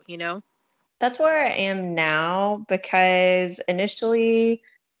it go? That's where I am now because initially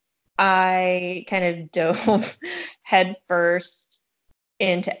I kind of dove head first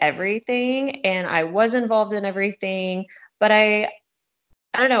into everything and I was involved in everything, but I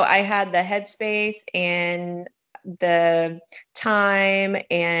don't know, I had the headspace and the time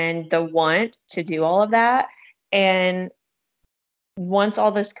and the want to do all of that. And once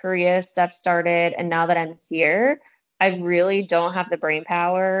all this Korea stuff started, and now that I'm here, I really don't have the brain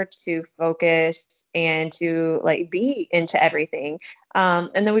power to focus and to like be into everything.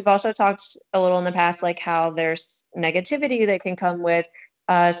 And then we've also talked a little in the past, like how there's negativity that can come with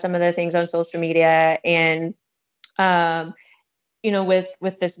some of the things on social media. And um,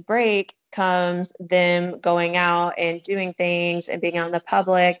 with this break comes them going out and doing things and being out in the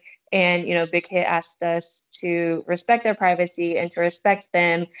public. And, Big Hit asked us to respect their privacy and to respect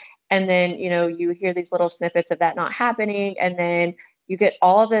them. And then, you hear these little snippets of that not happening. And then you get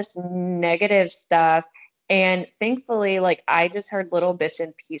all this negative stuff. And thankfully, like I just heard little bits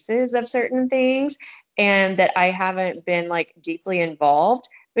and pieces of certain things and that I haven't been like deeply involved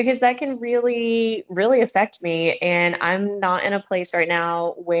because that can really, really affect me. And I'm not in a place right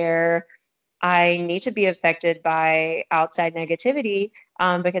now where I need to be affected by outside negativity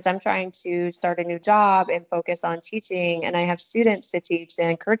because I'm trying to start a new job and focus on teaching, and I have students to teach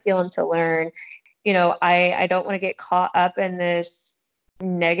and curriculum to learn. I don't want to get caught up in this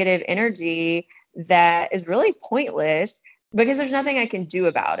negative energy that is really pointless because there's nothing I can do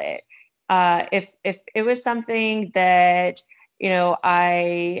about it. If it was something that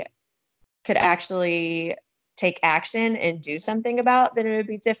I could actually take action and do something about, then it would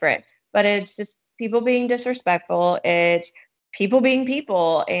be different. But it's just people being disrespectful. It's people being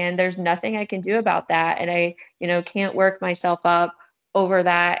people, and there's nothing I can do about that. And I, can't work myself up over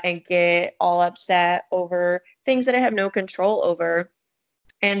that and get all upset over things that I have no control over.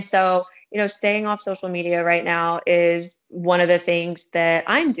 And so, staying off social media right now is one of the things that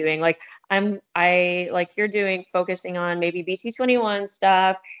I'm doing. Like I like you're doing, focusing on maybe BT21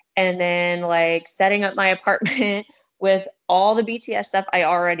 stuff and then like setting up my apartment with all the BTS stuff I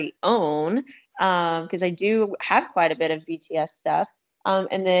already own. Because I do have quite a bit of BTS stuff.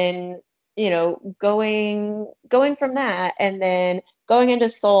 And then, going from that and then going into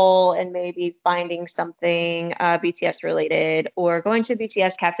Seoul and maybe finding something BTS related or going to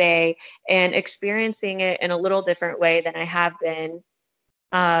BTS Cafe and experiencing it in a little different way than I have been.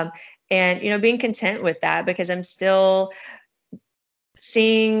 And, being content with that because I'm still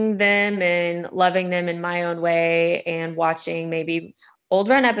seeing them and loving them in my own way and watching maybe old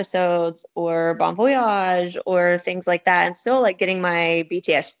run episodes or Bon Voyage or things like that, and still like getting my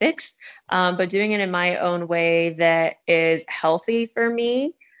BTS fix, but doing it in my own way that is healthy for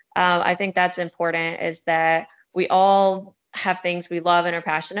me. I think that's important, is that we all have things we love and are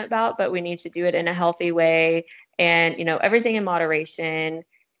passionate about, but we need to do it in a healthy way, and everything in moderation,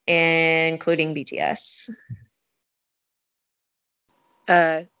 including BTS.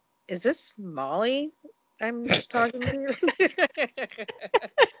 Is this Molly I'm talking to?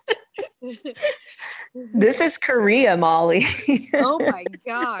 This is Korea, Molly. Oh my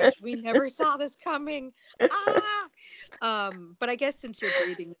gosh, we never saw this coming. Ah! But I guess since you're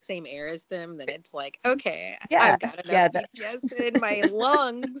breathing the same air as them, then it's like, okay, Yeah, I've got enough yeah, BTS in my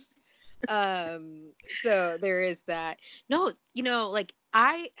lungs. So there is that. No, like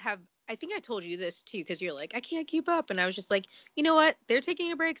I think I told you this too, because you're like, I can't keep up. And I was just like, you know what? They're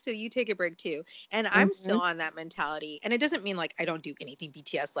taking a break, so you take a break too. And I'm hmm still on that mentality. And it doesn't mean like I don't do anything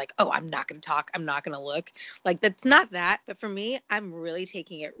BTS, like, oh, I'm not gonna talk, I'm not gonna look. Like that's not that. But for me, I'm really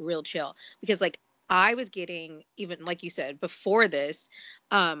taking it real chill because like I was getting, even like you said, before this,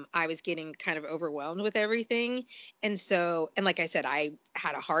 I was getting kind of overwhelmed with everything. And so, and like I said, I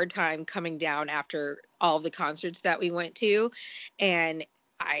had a hard time coming down after all of the concerts that we went to. And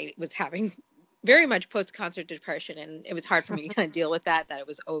I was having very much post-concert depression, and it was hard for me to kind of deal with that it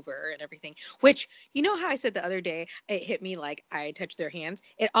was over and everything. Which, you know how I said the other day, it hit me like I touched their hands.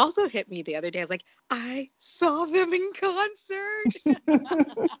 It also hit me the other day. I was like, I saw them in concert.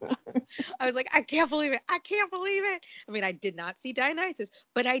 I was like, I can't believe it. I can't believe it. I mean, I did not see Dionysus,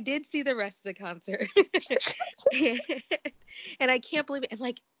 but I did see the rest of the concert. And I can't believe it. And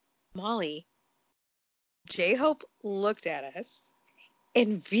like, Molly, J-Hope looked at us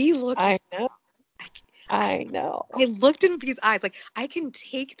and V looked at I know. I know. I looked in V's eyes like I can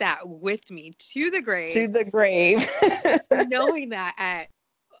take that with me to the To grave, the grave. knowing that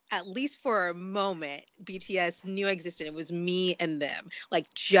at least for a moment, BTS knew I existed. It was me and them,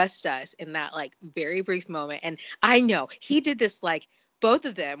 like just us in that like very brief moment. And I know he did this like both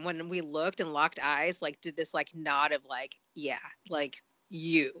of them when we looked and locked eyes, like did this like nod of like, yeah, like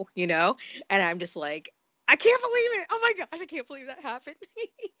you. And I'm just like, I can't believe it. Oh my gosh, I can't believe that happened.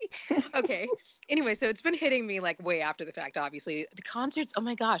 Okay. Anyway, so it's been hitting me like way after the fact, obviously. The concerts, oh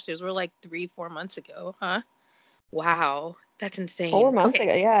my gosh, those were like 3-4 months ago, huh? Wow. That's 4 insane. months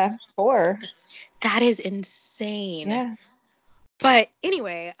Okay. ago. Yeah, 4. That is insane. Yeah. But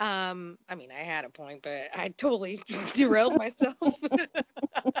anyway, I mean, I had a point, but I totally derailed myself.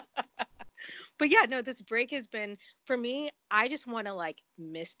 But yeah, no, this break has been for me, I just want to like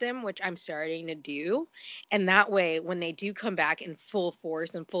miss them, which I'm starting to do. And that way, when they do come back in full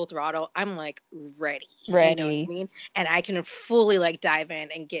force and full throttle, I'm like ready. You know what I Ready. mean? And I can fully like dive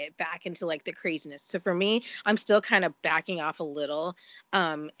in and get back into like the craziness. So for me, I'm still kind of backing off a little,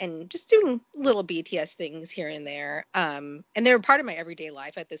 and just doing little BTS things here and there. And they're part of my everyday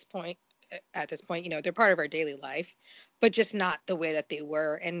life at this point. They're part of our daily life, but just not the way that they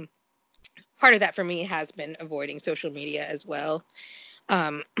were. And part of that for me has been avoiding social media as well,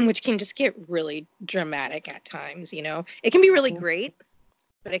 which can just get really dramatic at times. It can be really great,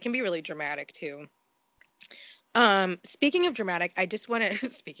 but it can be really dramatic too. Speaking of dramatic, I just want to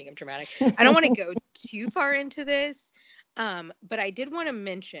speaking of dramatic, I don't want to go too far into this. But I did want to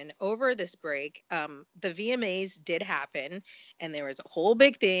mention over this break, the VMAs did happen and there was a whole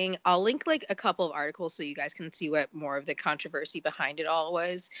big thing. I'll link like a couple of articles so you guys can see what more of the controversy behind it all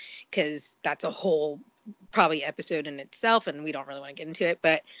was, because that's a whole probably episode in itself and we don't really want to get into it.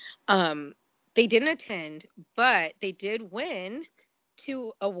 But they didn't attend, but they did win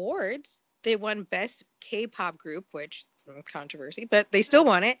 2 awards. They won Best K-pop Group, which controversy, but they still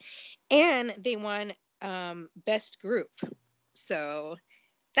won it, and they won Best Group. So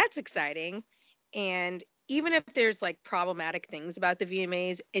that's exciting. And even if there's like problematic things about the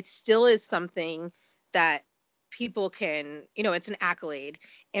VMAs, it still is something that people can, it's an accolade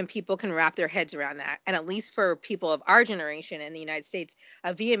and people can wrap their heads around that. And at least for people of our generation in the United States,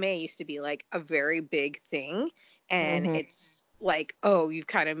 a VMA used to be like a very big thing. And hmm it's like, oh, you've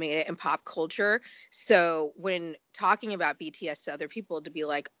kind of made it in pop culture. So when talking about BTS to other people, to be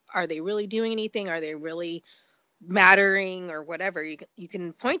like, are they really doing anything? Are they really mattering or whatever? You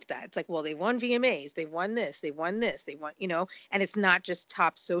can point to that. It's like, well, they won VMAs, they won this, they won, and it's not just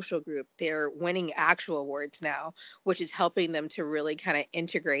top social group. They're winning actual awards now, which is helping them to really kind of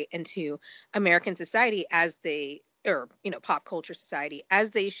integrate into American society as they or pop culture society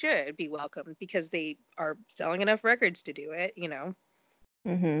as they should be welcomed because they are selling enough records to do it.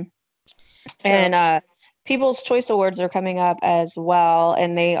 hmm So And People's Choice Awards are coming up as well,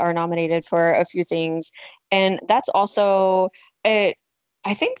 and they are nominated for a few things. And that's also it.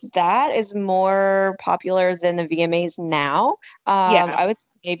 I think that is more popular than the VMAs now. Yeah. I would say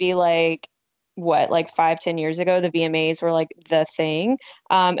maybe like what, like 5, 10 years ago, the VMAs were like the thing.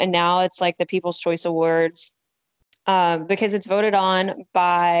 And now it's like the People's Choice Awards, because it's voted on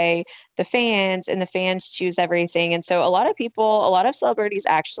by the fans and the fans choose everything. And so a lot of people, a lot of celebrities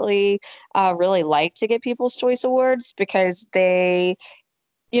actually really like to get People's Choice Awards because they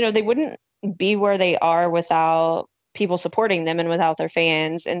wouldn't be where they are without people supporting them and without their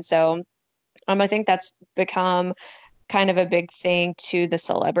fans. And so I think that's become kind of a big thing to the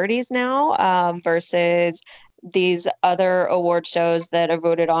celebrities now, versus these other award shows that are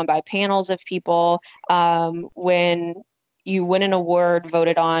voted on by panels of people. When you win an award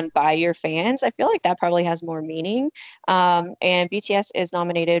voted on by your fans, I feel like that probably has more meaning. And BTS is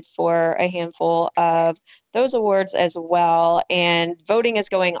nominated for a handful of those awards as well, and voting is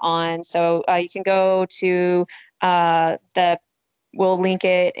going on. So you can go to the we'll link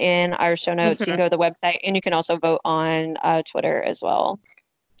it in our show notes. You can Mhm. go to the website and you can also vote on Twitter as well.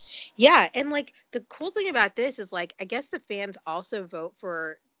 Yeah, and like the cool thing about this is like I guess the fans also vote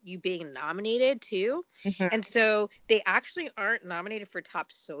for you being nominated too. Hmm. And so they actually aren't nominated for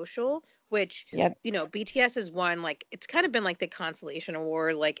top social, which Yep. BTS has won, like it's kind of been like the consolation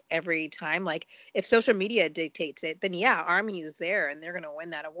award like every time. Like if social media dictates it, then yeah, Army is there and they're going to win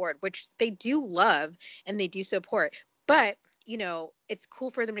that award, which they do love and they do support. But it's cool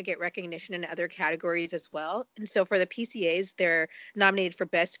for them to get recognition in other categories as well. And so for the PCAs, they're nominated for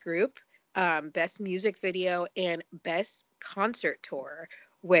Best Group, Best Music Video, and Best Concert Tour,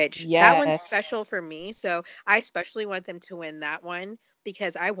 which that one's Yes. special for me. So I especially want them to win that one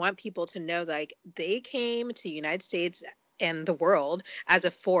because I want people to know like they came to the United States and the world as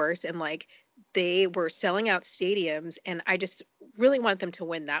a force and like they were selling out stadiums and I just really want them to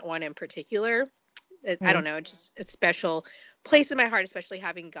win that one in particular. I Mhm. don't know, it's just a special place in my heart, especially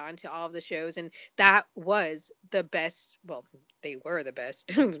having gone to all of the shows. And that was the best. Well, they were the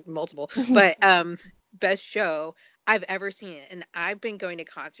best, multiple, but best show I've ever seen. And I've been going to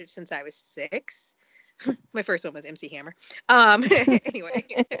concerts since I was 6. My first one was MC Hammer.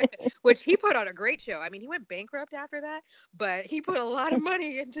 Anyway, which he put on a great show. I mean, he went bankrupt after that, but he put a lot of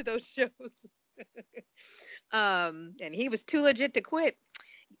money into those shows. And he was too legit to quit.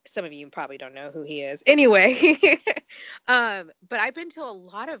 Some of you probably don't know who he is. Anyway, but I've been to a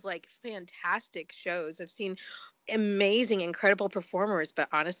lot of like fantastic shows. I've seen amazing, incredible performers, but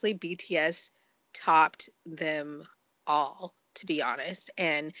honestly, BTS topped them all, to be honest.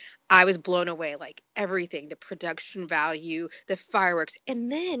 And I was blown away, like everything, the production value, the fireworks,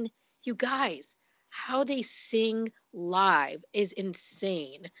 and then you guys, how they sing live is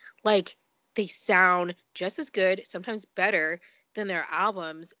insane. Like they sound just as good, sometimes better than their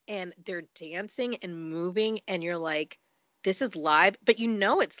albums, and they're dancing and moving and you're like, this is live, but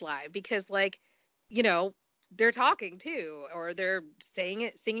it's live because like, you know, they're talking too or they're saying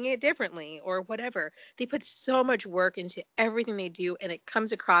it singing it differently or whatever. They put so much work into everything they do and it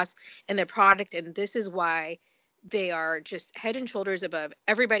comes across in their product, and this is why they are just head and shoulders above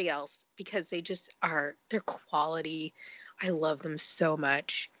everybody else because they just are their quality. I love them so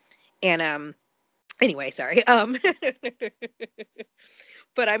much. And anyway, sorry.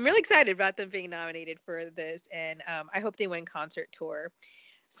 But I'm really excited about them being nominated for this, and I hope they win concert tour.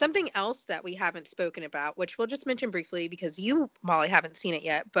 Something else that we haven't spoken about, which we'll just mention briefly because you, Molly, haven't seen it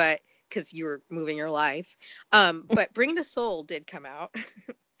yet, but because you're moving your life. But Bring the Soul did come out,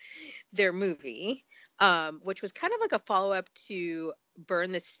 their movie, which was kind of like a follow up to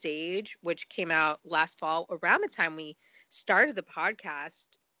Burn the Stage, which came out last fall around the time we started the podcast,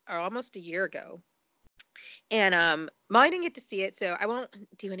 or almost a year ago. And Molly didn't get to see it, so I won't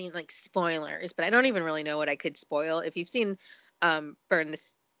do any like spoilers. But I don't even really know what I could spoil. If you've seen Burn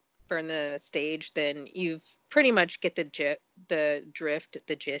the Stage, then you've pretty much get the drift,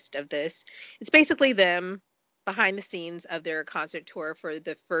 the gist of this. It's basically them behind the scenes of their concert tour for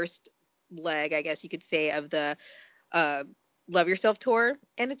the first leg, I guess you could say, of the uh, Love Yourself tour,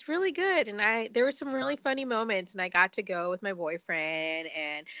 and it's really good. And there were some really funny moments, and I got to go with my boyfriend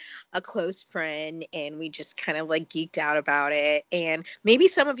and a close friend, and we just kind of like geeked out about it. And maybe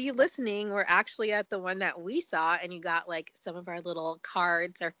some of you listening were actually at the one that we saw, and you got like some of our little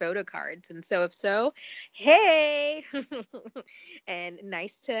cards, our photo cards. And so, if so, hey, and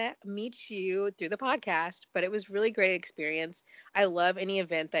nice to meet you through the podcast. But it was really great experience. I love any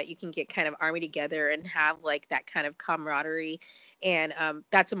event that you can get kind of army together and have like that kind of camaraderie. And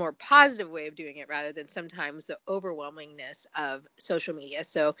that's a more positive way of doing it rather than sometimes the overwhelmingness of social media.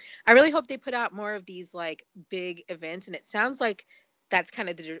 So I really hope they put out more of these like big events. And it sounds like that's kind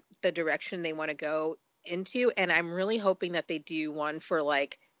of the direction they want to go into, and I'm really hoping that they do one for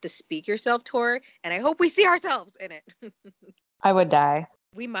like the Speak Yourself tour, and I hope we see ourselves in it. I would die.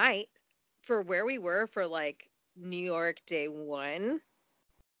 We might, for where we were for like New York day one,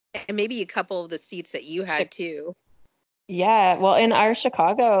 and maybe a couple of the seats that you had too. Yeah, well, in our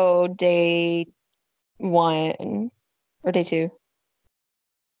Chicago day 1 or day 2,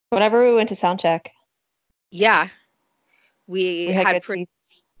 whenever we went to sound check, Yeah, we we had had good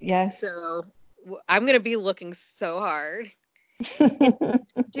seats. Yes. So I'm gonna be looking so hard.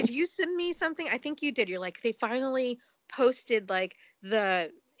 Did you send me something? I think you did. You're like, they finally posted like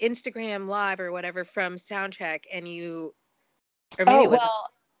the Instagram live or whatever from Soundcheck, and you, or maybe Oh, it wasn't. well,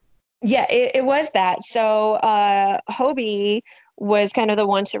 yeah, it was that. So Hobie was kind of the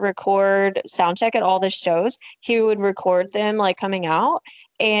one to record sound check at all the shows. He would record them like coming out,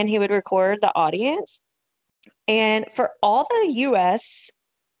 and he would record the audience. And for all the US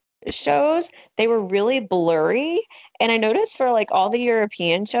shows, they were really blurry. And I noticed for like all the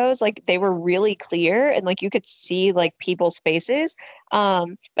European shows, like they were really clear and like you could see like people's faces.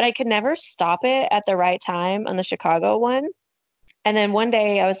 But I could never stop it at the right time on the Chicago one. And then one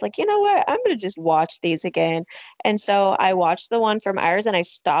day I was like, you know what? I'm going to just watch these again. And so I watched the one from ours and I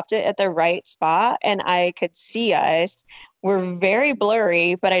stopped it at the right spot and I could see us. We're very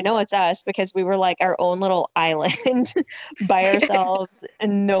blurry, but I know it's us because we were like our own little island by ourselves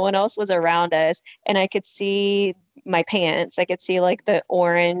and no one else was around us. And I could see my pants. I could see like the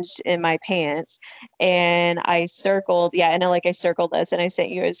orange in my pants. And I circled, yeah, and I circled us and I sent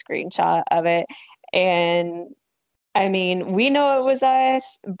you a screenshot of it. And I mean, we know it was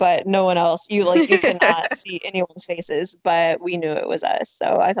us, but no one else. You could not see anyone's faces, but we knew it was us.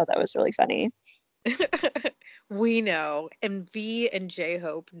 So I thought that was really funny. We know, and V and J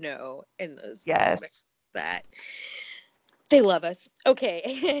Hope know in those Yes. moments that they love us.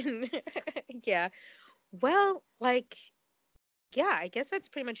 Okay, and yeah, well, like, yeah, I guess that's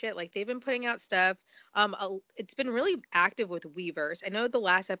pretty much it. Like they've been putting out stuff. It's been really active with Weverse. I know the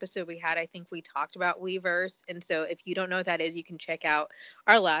last episode we had, I think we talked about Weverse, and so if you don't know what that is, you can check out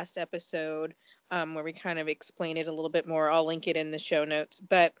our last episode where we kind of explain it a little bit more. I'll link it in the show notes.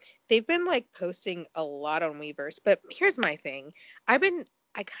 But they've been like posting a lot on Weverse. But here's my thing: I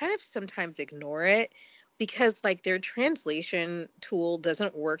kind of sometimes ignore it because like their translation tool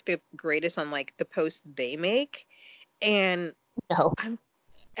doesn't work the greatest on like the posts they make. And No.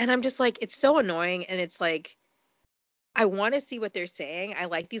 I'm just like, it's so annoying, and it's like I want to see what they're saying. I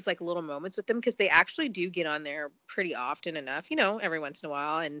like these like little moments with them because they actually do get on there pretty often enough, every once in a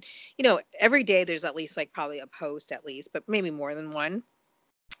while. And every day there's at least like probably a post at least, but maybe more than one,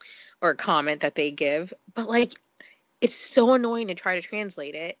 or a comment that they give. But like it's so annoying to try to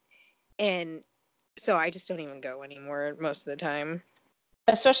translate it. And so I just don't even go anymore most of the time.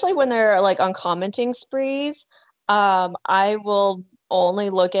 Especially when they're like on commenting sprees. I will only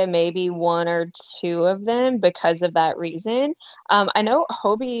look at maybe one or two of them because of that reason. I know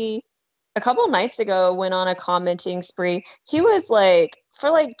Hobie a couple nights ago went on a commenting spree. He was like for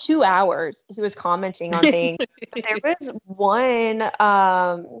like 2 hours he was commenting on things. But there was one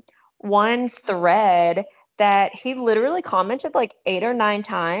thread that he literally commented like 8 or 9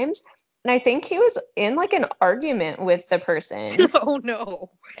 times. And I think he was in like an argument with the person. Oh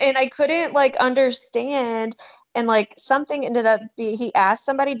no. And I couldn't like understand, and like something ended up he asked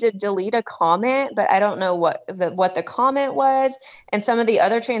somebody to delete a comment, but I don't know what the comment was, and some of the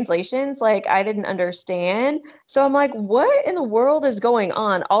other translations like I didn't understand. So I'm like, what in the world is going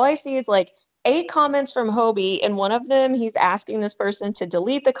on? All I see is like 8 comments from Hobie, and one of them he's asking this person to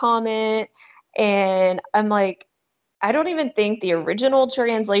delete the comment, and I'm like, I don't even think the original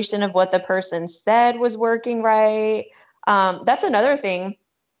translation of what the person said was working right. That's another thing.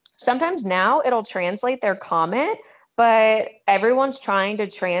 Sometimes now it'll translate their comment, but everyone's trying to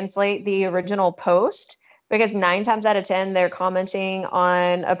translate the original post because 9 times out of 10 they're commenting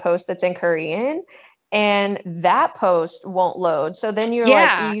on a post that's in Korean and that post won't load. So then you're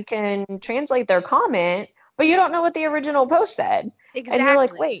like, you can translate their comment, but you don't know what the original post said. Exactly. And you're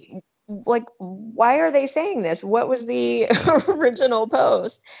like, wait, like, why are they saying this? What was the original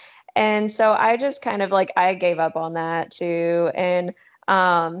post? And so I just kind of like, I gave up on that too. And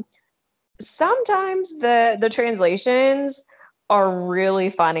sometimes the translations are really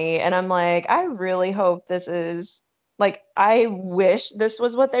funny. And I'm like, I really hope this is like, I wish this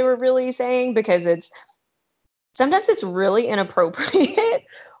was what they were really saying because sometimes it's really inappropriate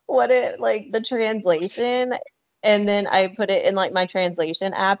what it like the translation, and then I put it in like my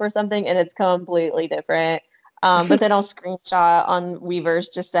translation app or something and it's completely different. But then I'll screenshot on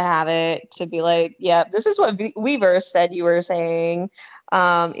Weverse just to have it to be like, yeah, this is what Weverse said you were saying.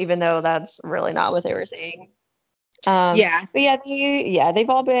 even though that's really not what they were saying. Yeah. But they've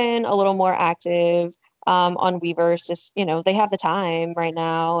all been a little more active on Weverse. Just, they have the time right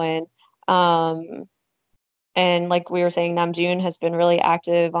now, and like we were saying, Namjoon has been really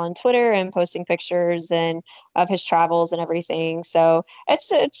active on Twitter and posting pictures and of his travels and everything. So it's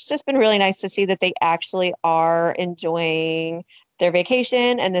just been really nice to see that they actually are enjoying their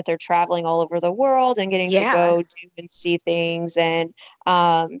vacation and that they're traveling all over the world and getting to Yeah. go do and see things, and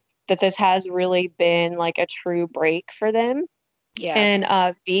that this has really been like a true break for them. Yeah.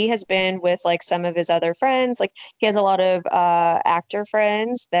 And V has been with like some of his other friends. Like he has a lot of actor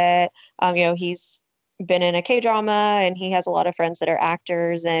friends that he's been in a K-drama, and he has a lot of friends that are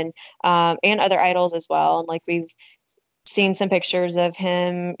actors and other idols as well. And like we've seen some pictures of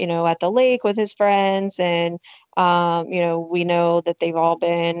him, at the lake with his friends, and we know that they've all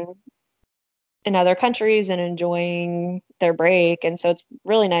been in other countries and enjoying their break. And so it's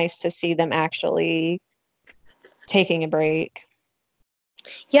really nice to see them actually taking a break.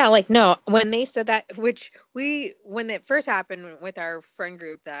 Yeah, like no, when they said that, when it first happened with our friend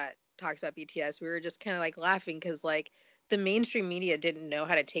group that talks about BTS, we were just kind of like laughing because like the mainstream media didn't know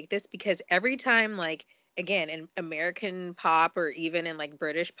how to take this, because every time, like, again, in American pop or even in like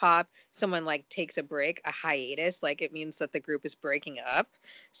British pop, someone like takes a break, a hiatus, like it means that the group is breaking up.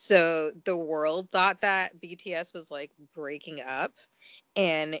 So the world thought that BTS was like breaking up,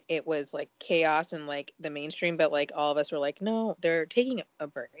 and it was like chaos and like the mainstream, but like all of us were like, no, they're taking a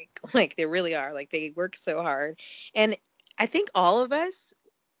break. Like they really are. Like they work so hard. And I think all of us,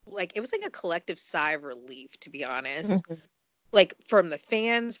 like, it was like a collective sigh of relief, to be honest. Mhm. Like from the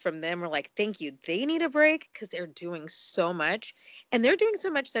fans, from them, we're like, thank you, they need a break because they're doing so much, and they're doing so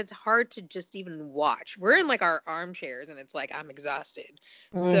much that's hard to just even watch. We're in like our armchairs and it's like I'm exhausted.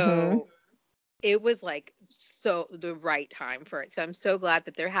 Mhm. So it was like so the right time for it. So I'm so glad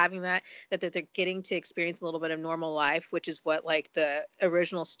that they're having that they're getting to experience a little bit of normal life, which is what like the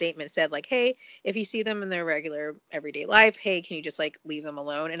original statement said, like, hey, if you see them in their regular everyday life, hey, can you just like leave them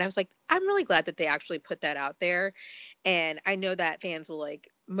alone? And I was like, I'm really glad that they actually put that out there. And I know that fans will, like,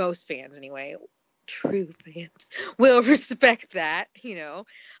 most fans anyway, true fans will respect that,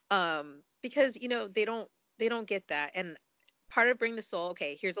 because they don't get that. And part of Bring the Soul,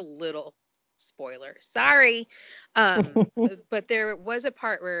 okay, here's a little spoiler. Sorry. But there was a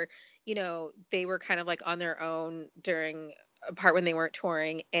part where, they were kind of like on their own during a part when they weren't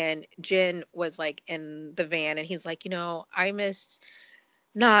touring, and Jin was like in the van, and he's like, I miss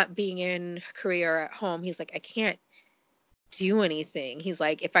not being in Korea or at home. He's like, I can't do anything. He's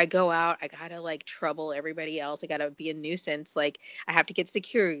like, if I go out, I gotta like trouble everybody else. I gotta be a nuisance. Like, I have to get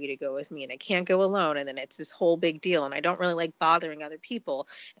security to go with me, and I can't go alone. And then it's this whole big deal. And I don't really like bothering other people,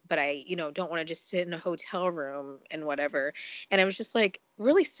 but I, don't want to just sit in a hotel room and whatever. And I was just like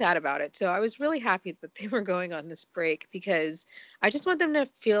really sad about it. So I was really happy that they were going on this break, because I just want them to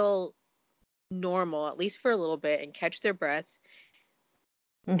feel normal, at least for a little bit, and catch their breath,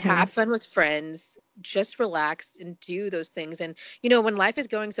 Mhm. have fun with friends, just relax and do those things. And when life is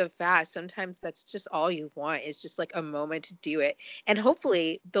going so fast, sometimes that's just all you want, is just like a moment to do it. And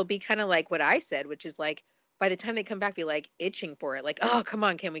hopefully they'll be kind of like what I said, which is like by the time they come back, be like itching for it, like, oh, come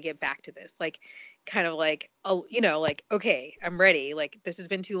on, can we get back to this? Like, kind of like, oh, like, okay, I'm ready, like this has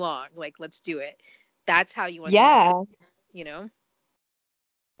been too long, like let's do it. That's how you want them to feel, Yeah. you know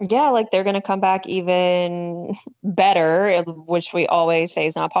Yeah, like they're going to come back even better, which we always say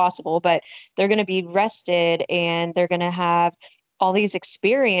is not possible, but they're going to be rested and they're going to have all these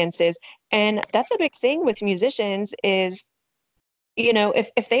experiences. And that's a big thing with musicians is,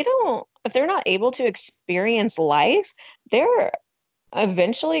 if they're not able to experience life, they're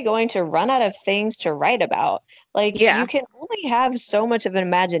eventually going to run out of things to write about. Like you Yeah. can only have so much of an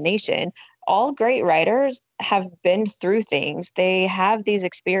imagination. All great writers have been through things. They have these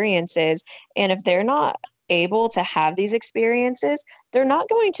experiences, and if they're not able to have these experiences, they're not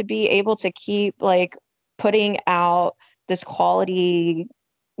going to be able to keep like putting out this quality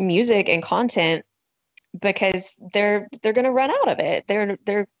music and content, because they're going to run out of it.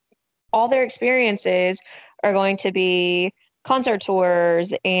 They're all their experiences are going to be concert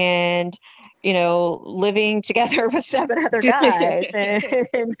tours and living together with seven other guys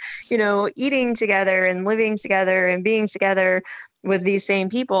and eating together and living together and being together with these same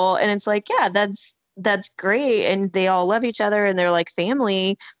people. And it's like, yeah, that's great, and they all love each other and they're like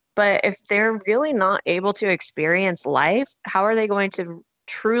family, but if they're really not able to experience life, how are they going to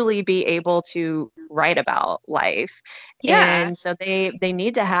truly be able to write about life? Yeah. And so they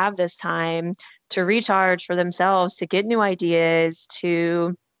need to have this time to recharge for themselves, to get new ideas,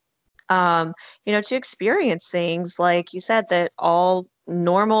 to to experience things, like you said, that all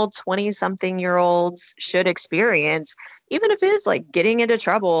normal 20-something-year-olds should experience, even if it is like getting into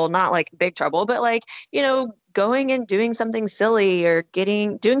trouble, not like big trouble, but like, going and doing something silly or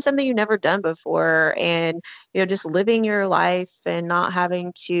doing something you've never done before, and, just living your life and not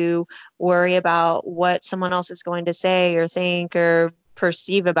having to worry about what someone else is going to say or think or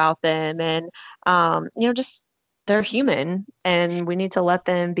perceive about them. And, just they're human and we need to let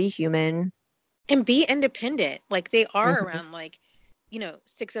them be human. And be independent. Like they are Mhm. around like,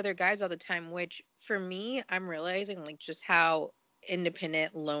 6 other guys all the time, which for me, I'm realizing like just how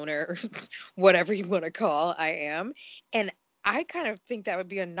independent, loner, whatever you want to call I am. And I kind of think that would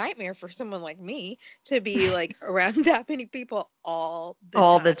be a nightmare for someone like me to be like around that many people all the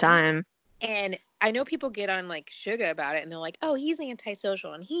All the time. time. And I know people get on like Suga about it and they're like, oh, he's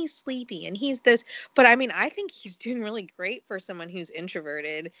antisocial and he's sleepy and he's this. But I mean, I think he's doing really great for someone who's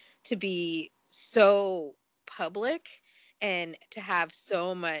introverted to be so public and to have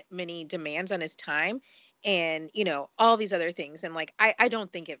so many demands on his time and all these other things. And like I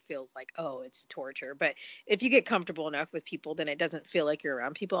don't think it feels like, oh, it's torture, but if you get comfortable enough with people, then it doesn't feel like you're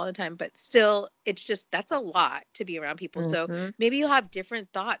around people all the time. But still, it's just that's a lot to be around people. So Mhm. maybe you'll have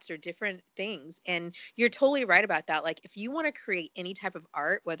different thoughts or different things. And you're totally right about that. Like if you want to create any type of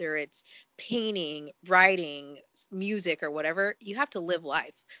art, whether it's painting, writing, music, or whatever, you have to live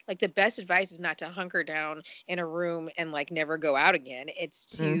life. Like the best advice is not to hunker down in a room and like never go out again.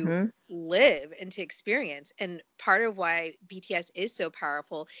 It's to Mhm. live and to experience. And part of why BTS is so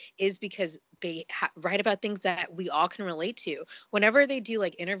powerful is because they write about things that we all can relate to. Whenever they do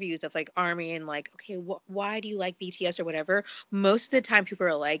like interviews of like Army and like, okay, why do you like BTS or whatever? Most of the time people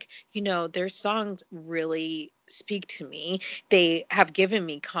are like, their songs really speak to me. They have given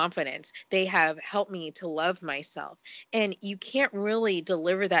me confidence. They have helped me to love myself. And you can't really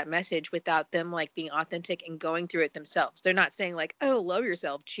deliver that message without them like being authentic and going through it themselves. They're not saying like, oh, love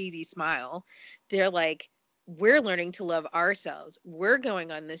yourself, cheesy smile. They're like, we're learning to love ourselves. We're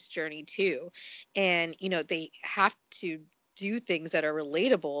going on this journey too. And, they have to do things that are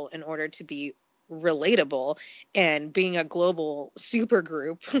relatable in order to be relatable. And being a global super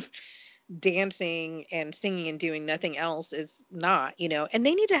group, dancing and singing and doing nothing else is not, and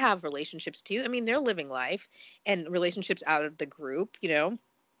they need to have relationships too. I mean, they're living life and relationships out of the group. Mhm.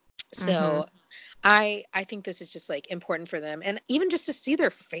 So I think this is just like important for them, and even just to see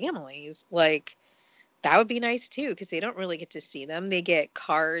their families, like that would be nice too, because they don't really get to see them. They get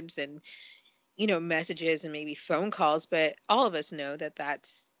cards and messages and maybe phone calls, but all of us know that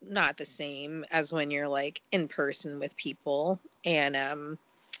that's not the same as when you're like in person with people. And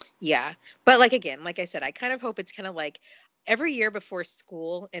yeah. But like again, like I said, I kind of hope it's kind of like every year before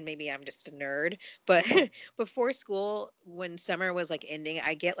school, and maybe I'm just a nerd, but before school, when summer was like ending,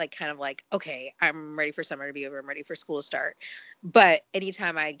 I get like kind of like, okay, I'm ready for summer to be over. I'm ready for school to start. But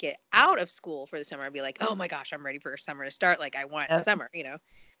anytime I get out of school for the summer, I'd be like, oh my gosh, I'm ready for summer to start. Like I want Yep. summer.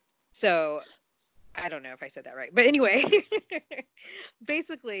 So I don't know if I said that right. But anyway,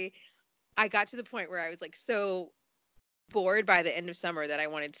 basically, I got to the point where I was like so bored by the end of summer that I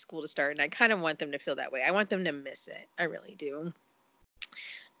wanted school to start, and I kind of want them to feel that way. I want them to miss it. I really do.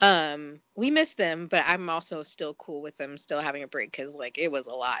 We miss them, but I'm also still cool with them still having a break because like it was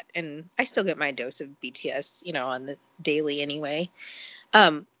a lot, and I still get my dose of BTS, on the daily anyway.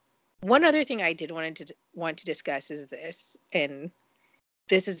 Um, one other thing I did want to discuss is this, and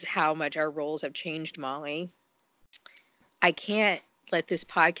this is how much our roles have changed, Molly. I can't let this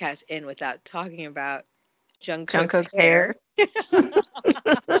podcast end without talking about Jungkook's Jungkook's hair. hair.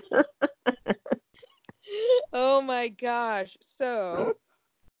 Oh my gosh. So,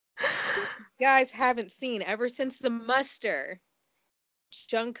 if you guys haven't seen, ever since the muster,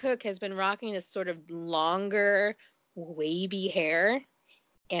 Jungkook has been rocking this sort of longer, wavy hair.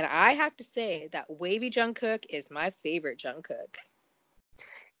 And I have to say that wavy Jungkook is my favorite Jungkook.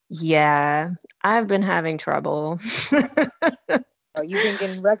 Yeah, I've been having trouble. Oh, you've been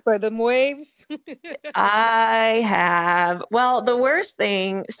getting wrecked by them waves? I have, well, the worst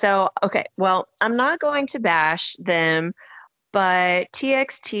thing, so, okay, well, I'm not going to bash them, but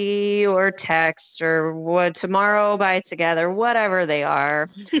TXT or Text or what Tomorrow by Together, whatever they are,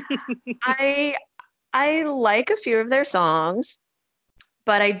 I I like a few of their songs,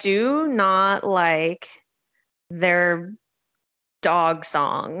 but I do not like their dog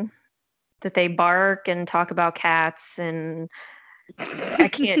song that they bark and talk about cats, and I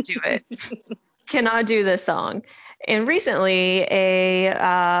can't do it. Cannot do this song. And recently, a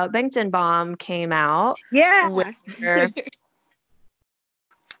Bangtan Bomb came out Yeah. where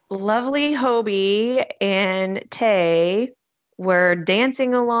lovely Hobie and Tay were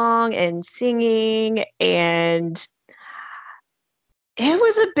dancing along and singing, and It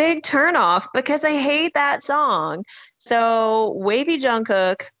was a big turnoff because I hate that song. So Wavy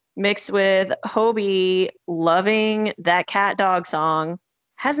Jungkook mixed with Hobie loving that cat dog song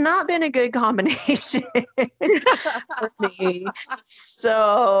has not been a good combination for me.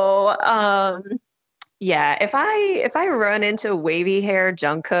 So yeah, if I run into wavy hair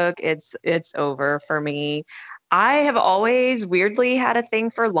Jungkook, it's over for me. I have always weirdly had a thing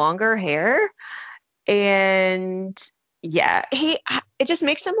for longer hair. And yeah, it just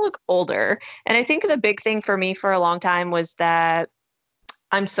makes him look older. And I think the big thing for me for a long time was that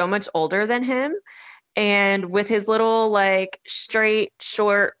I'm so much older than him. And with his little like straight,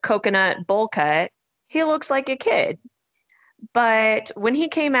 short coconut bowl cut, he looks like a kid. But when he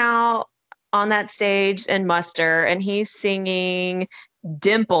came out on that stage in Muster and he's singing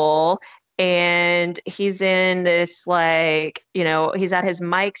Dimple and he's in this like, he's at his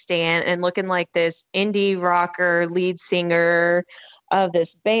mic stand and looking like this indie rocker lead singer of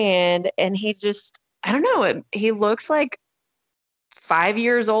this band and he just I don't know, he looks like 5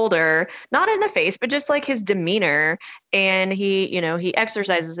 years older, not in the face, but just like his demeanor. And he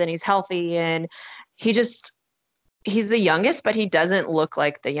exercises and he's healthy and he just he's the youngest, but he doesn't look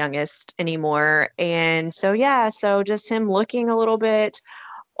like the youngest anymore. And so, yeah, so just him looking a little bit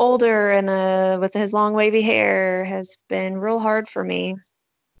older and with his long wavy hair has been real hard for me.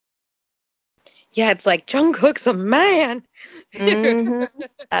 Yeah, it's like Jungkook's a man.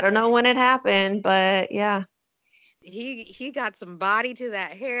 I don't know when it happened, but yeah. He got some body to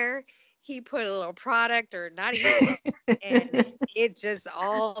that hair. He put a little product or not even, and it just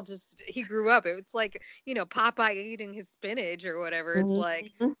he grew up. It's like, Popeye eating his spinach or whatever. It's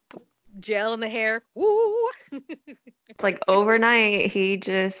like gel in the hair. Woo! It's like overnight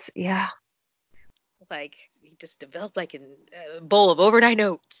yeah. Like he just developed like a bowl of overnight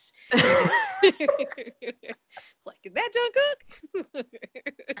oats. Like, is that Jungkook?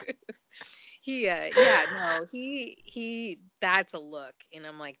 He that's a look, and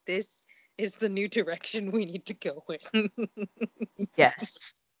I'm like, this is the new direction we need to go in.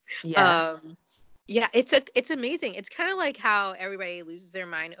 Yes. Yeah. Yeah, it's amazing. It's kind of like how everybody loses their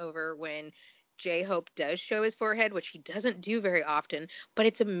mind over when J-Hope does show his forehead, which he doesn't do very often, but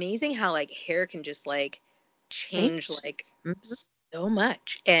it's amazing how like hair can just like change like so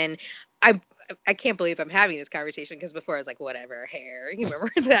much. And I can't believe I'm having this conversation because before I was like, whatever, hair. You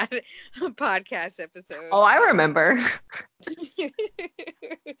remember that podcast episode? Oh, I remember.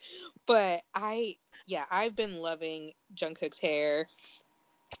 But I've been loving Jungkook's hair.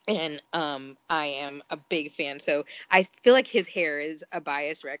 And I am a big fan. So I feel like his hair is a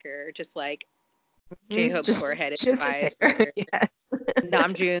bias wrecker, just like J-Hope's forehead is a bias wrecker. Yes.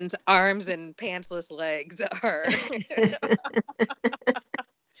 Namjoon's arms and pantsless legs are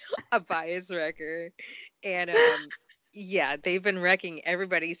a bias wrecker. And yeah, they've been wrecking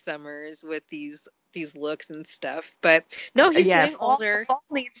everybody's summers with these looks and stuff. But no, he's getting older. Fall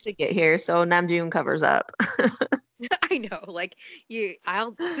needs to get here, so Namjoon covers up. I know, like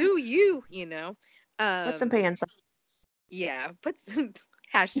I'll do you, Put some pants on. Yeah, put some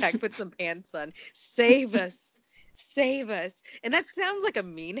pants on. Save us. Save us. And that sounds like a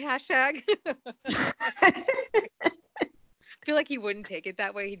mean hashtag. I feel like he wouldn't take it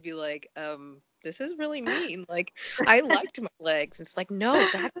that way. He'd be like, this is really mean. Like, I liked my legs. It's like, no,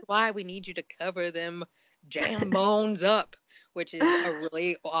 that's why we need you to cover them jam bones up, which is a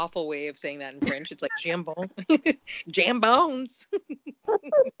really awful way of saying that in French. It's like jambon. Jambones.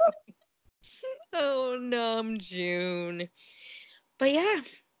 Oh, Namjoon. But yeah,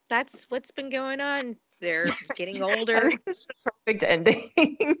 that's what's been going on. They're getting older. It's the perfect ending.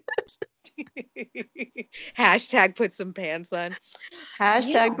 Hashtag put some pants on.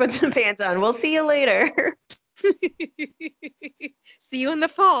 Hashtag put some pants on. We'll see you later. See you in the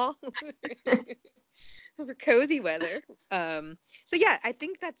fall. For cozy weather. So yeah, I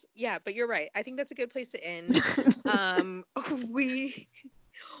think but you're right. I think that's a good place to end.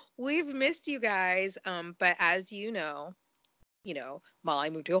 We've missed you guys. But as you know, Molly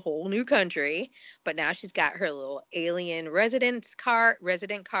moved to a whole new country, but now she's got her little alien resident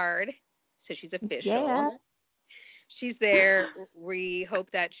card. So she's official. Yeah. She's there. We hope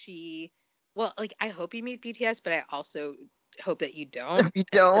that I hope you meet BTS, but I also hope that you don't. You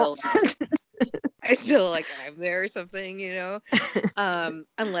don't. I still like I'm there or something,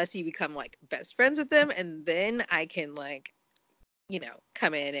 unless you become like best friends with them, and then I can like,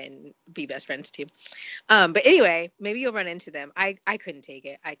 come in and be best friends too. But anyway, maybe you'll run into them. I couldn't take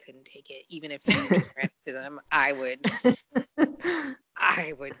it. Even if you just ran into them, I would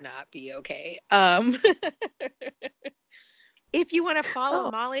not be okay. If you want to follow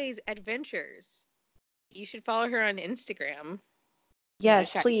Molly's adventures, you should follow her on Instagram.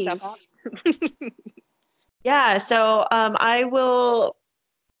 Yes, check please. stuff off. Yeah, so I will,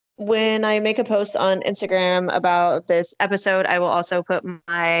 when I make a post on Instagram about this episode, I will also put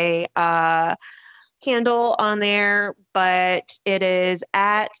my handle on there, but it is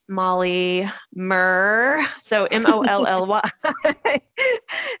at Molly Murr. So MOLLY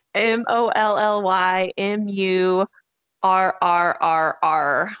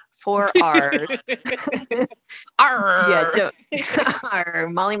MOLLYMURRRR. 4 R's. Yeah, don't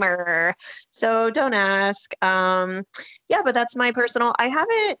Molly Murr. So don't ask. Yeah, but that's my personal. I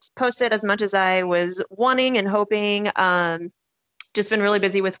haven't posted as much as I was wanting and hoping. Just been really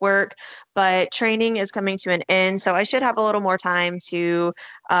busy with work, but training is coming to an end, so I should have a little more time to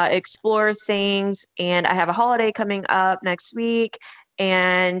explore things. And I have a holiday coming up next week,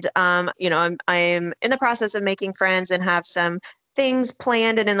 and I'm in the process of making friends and have some things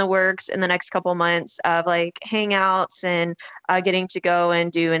planned and in the works in the next couple months of like hangouts and getting to go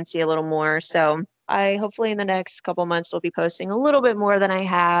and do and see a little more. So I hopefully in the next couple months will be posting a little bit more than I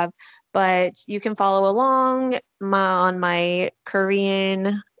have, but you can follow along on my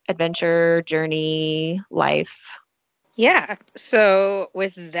Korean adventure journey life. Yeah. So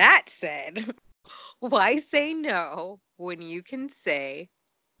with that said, why say no when you can say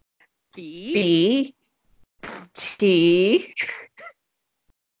B T.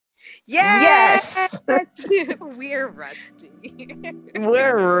 Yes. Yes. We're rusty.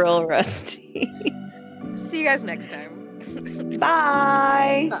 We're real rusty. See you guys next time.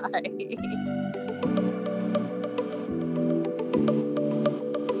 Bye. Bye.